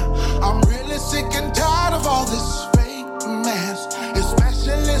stare. I'm really sick and tired of all this fake mess.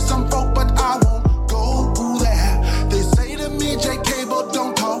 Especially some folk, but I won't go there. They say to me, J Cable,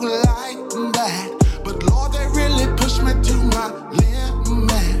 don't talk like that. But Lord, they really push me to my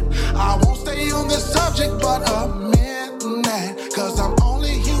limit. I won't stay on this subject, but a minute. Cause I'm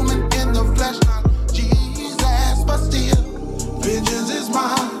only human in the flesh, not Jesus. But still, vengeance is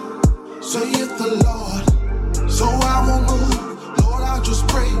mine, saith the Lord. So I won't move, Lord, I'll just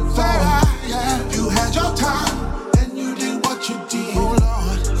pray for you. You had your time, and you did what you did, oh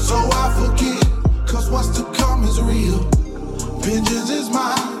Lord. So I forgive, cause what's to come is real. Vengeance is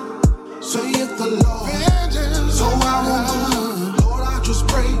mine, saith the Lord. So I won't move, Lord, I'll just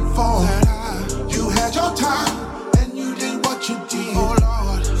pray for you. You had your time, and you did what you did, oh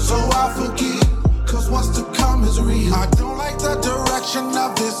Lord. So I forgive, cause what's to come is real. I don't like the direction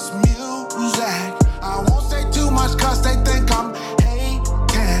of this music. I won't say too much cause they think I'm hating.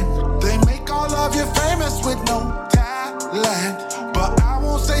 They make all of you famous with no talent. But I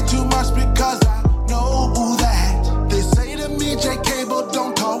won't say too much because I know that. They say to me, J Cable,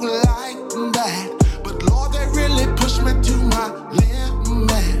 don't talk like that. But Lord, they really push me to my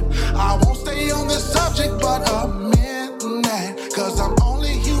limit. I won't stay on this subject but a minute. Cause I'm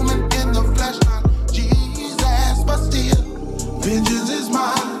only human in the flesh, not Jesus. But still, vengeance is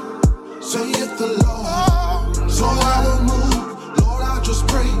mine, saith the Lord. So I will move, Lord, I'll just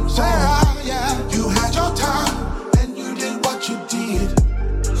pray for you. You had your time, and you did what you did.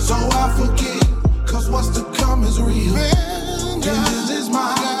 So I forgive, cause what's to come is real. Vengeance is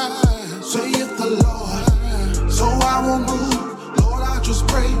mine, saith the Lord. So I will move, Lord, I'll just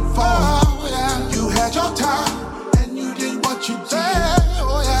pray for you. You had your time, and you did what you did.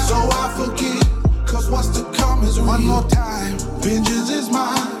 So I forgive, cause what's to come is real. One more time, vengeance is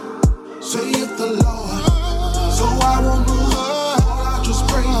mine, saith the Lord. So I won't move, Lord, I'll just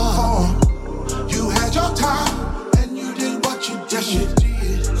pray for you. Had your time, and you did what you did. Yes, you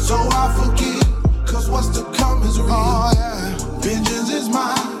did. So I forgive, cause what's to come is real. Vengeance is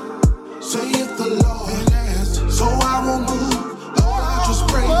mine, saith the Lord. So I won't move, Lord, I'll just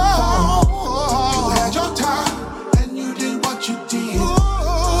pray for you. Had your time, and you did what you did.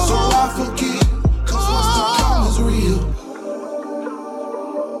 So I forgive, cause what's to come is real.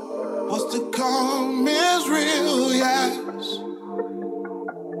 What's to come is real, yes.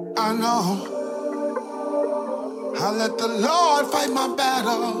 I know. I let the Lord fight my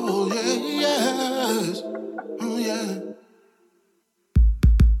battle, yeah, yes. Oh, yeah.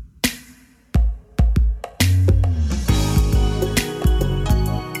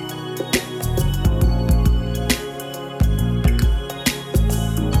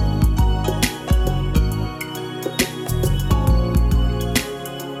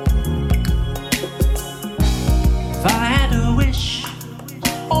 If I had a wish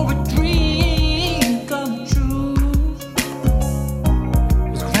or a dream come true,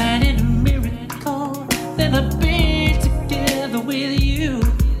 was granted a miracle, then I'd be together with you.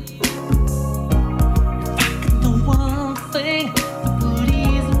 If I could do one thing that would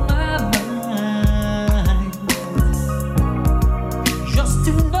ease my mind, just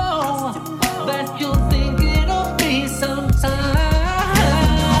to know that you're thinking of me sometime.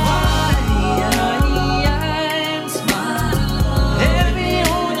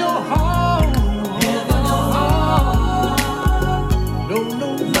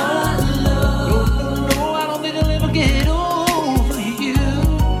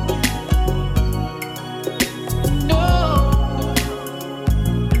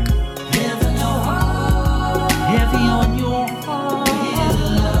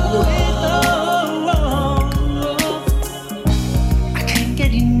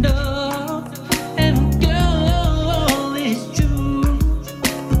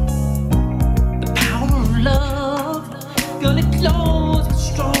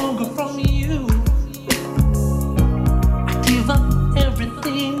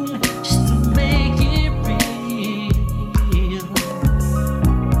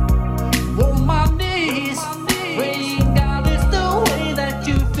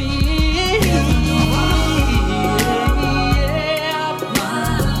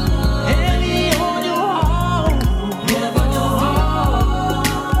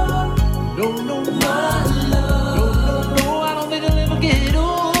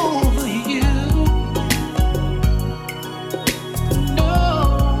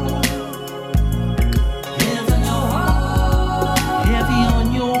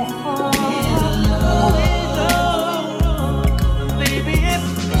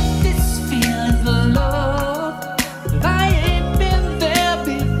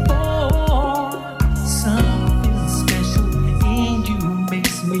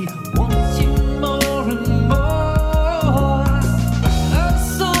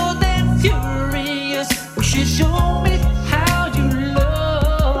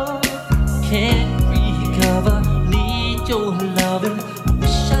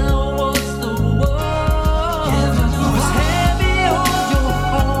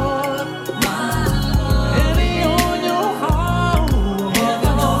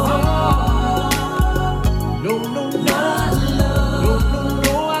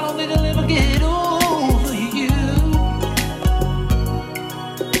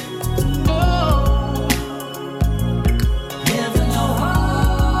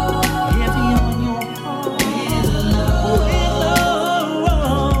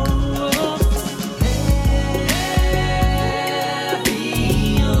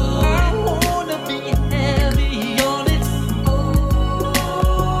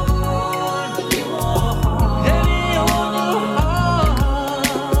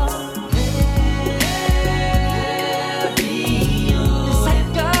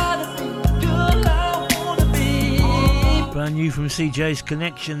 CJ's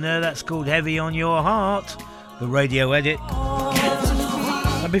Connection there. That's called Heavy on Your Heart, the radio edit.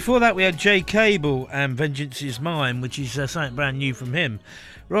 And before that we had J Cable and Vengeance Is Mine, which is something brand new from him.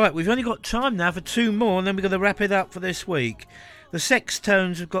 Right, we've only got time now for 2 more and then we're going to wrap it up for this week. The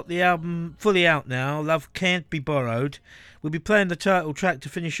Sextones have got the album fully out now, Love Can't Be Borrowed. We'll be playing the title track to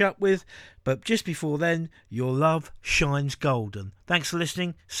finish up with, but just before then, Your Love Shines Golden. Thanks for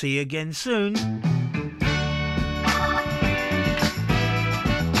listening. See you again soon.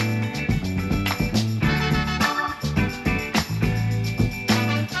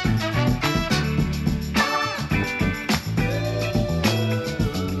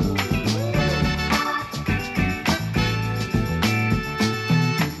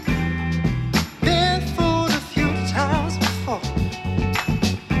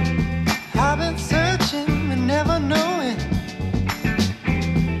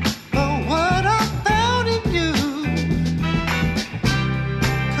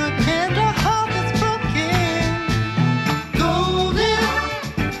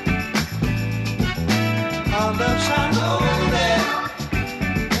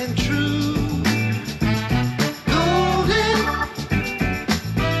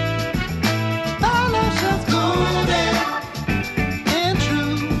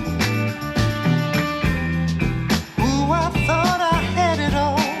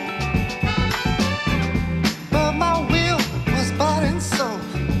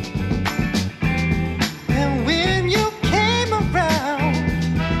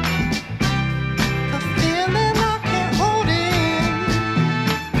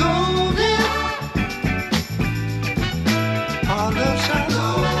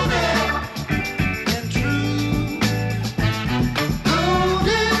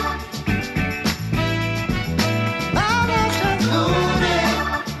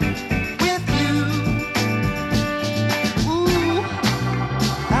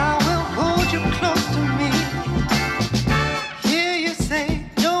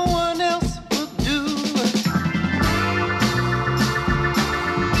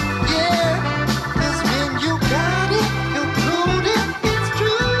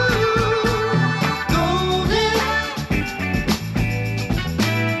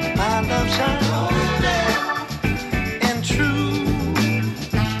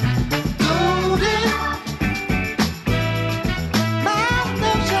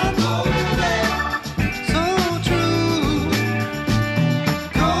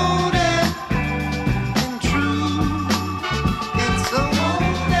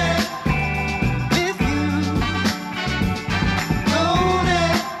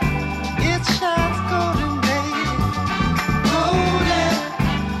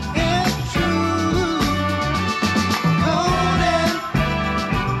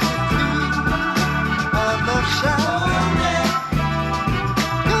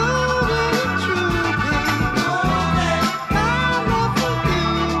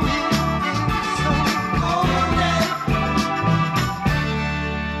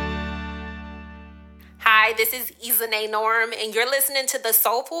 Norm, and you're listening to the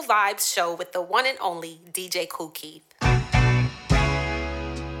Soulful Vibes show with the one and only DJ Kool Keith.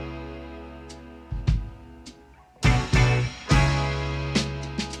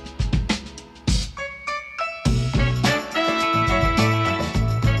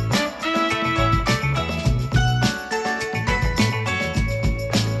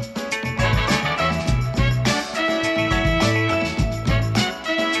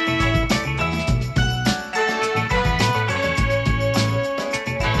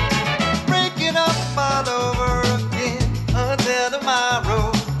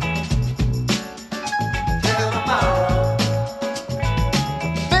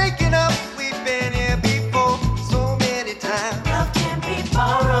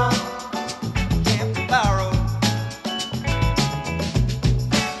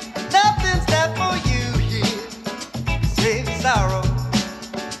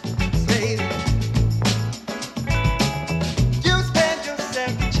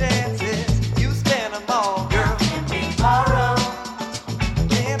 Chance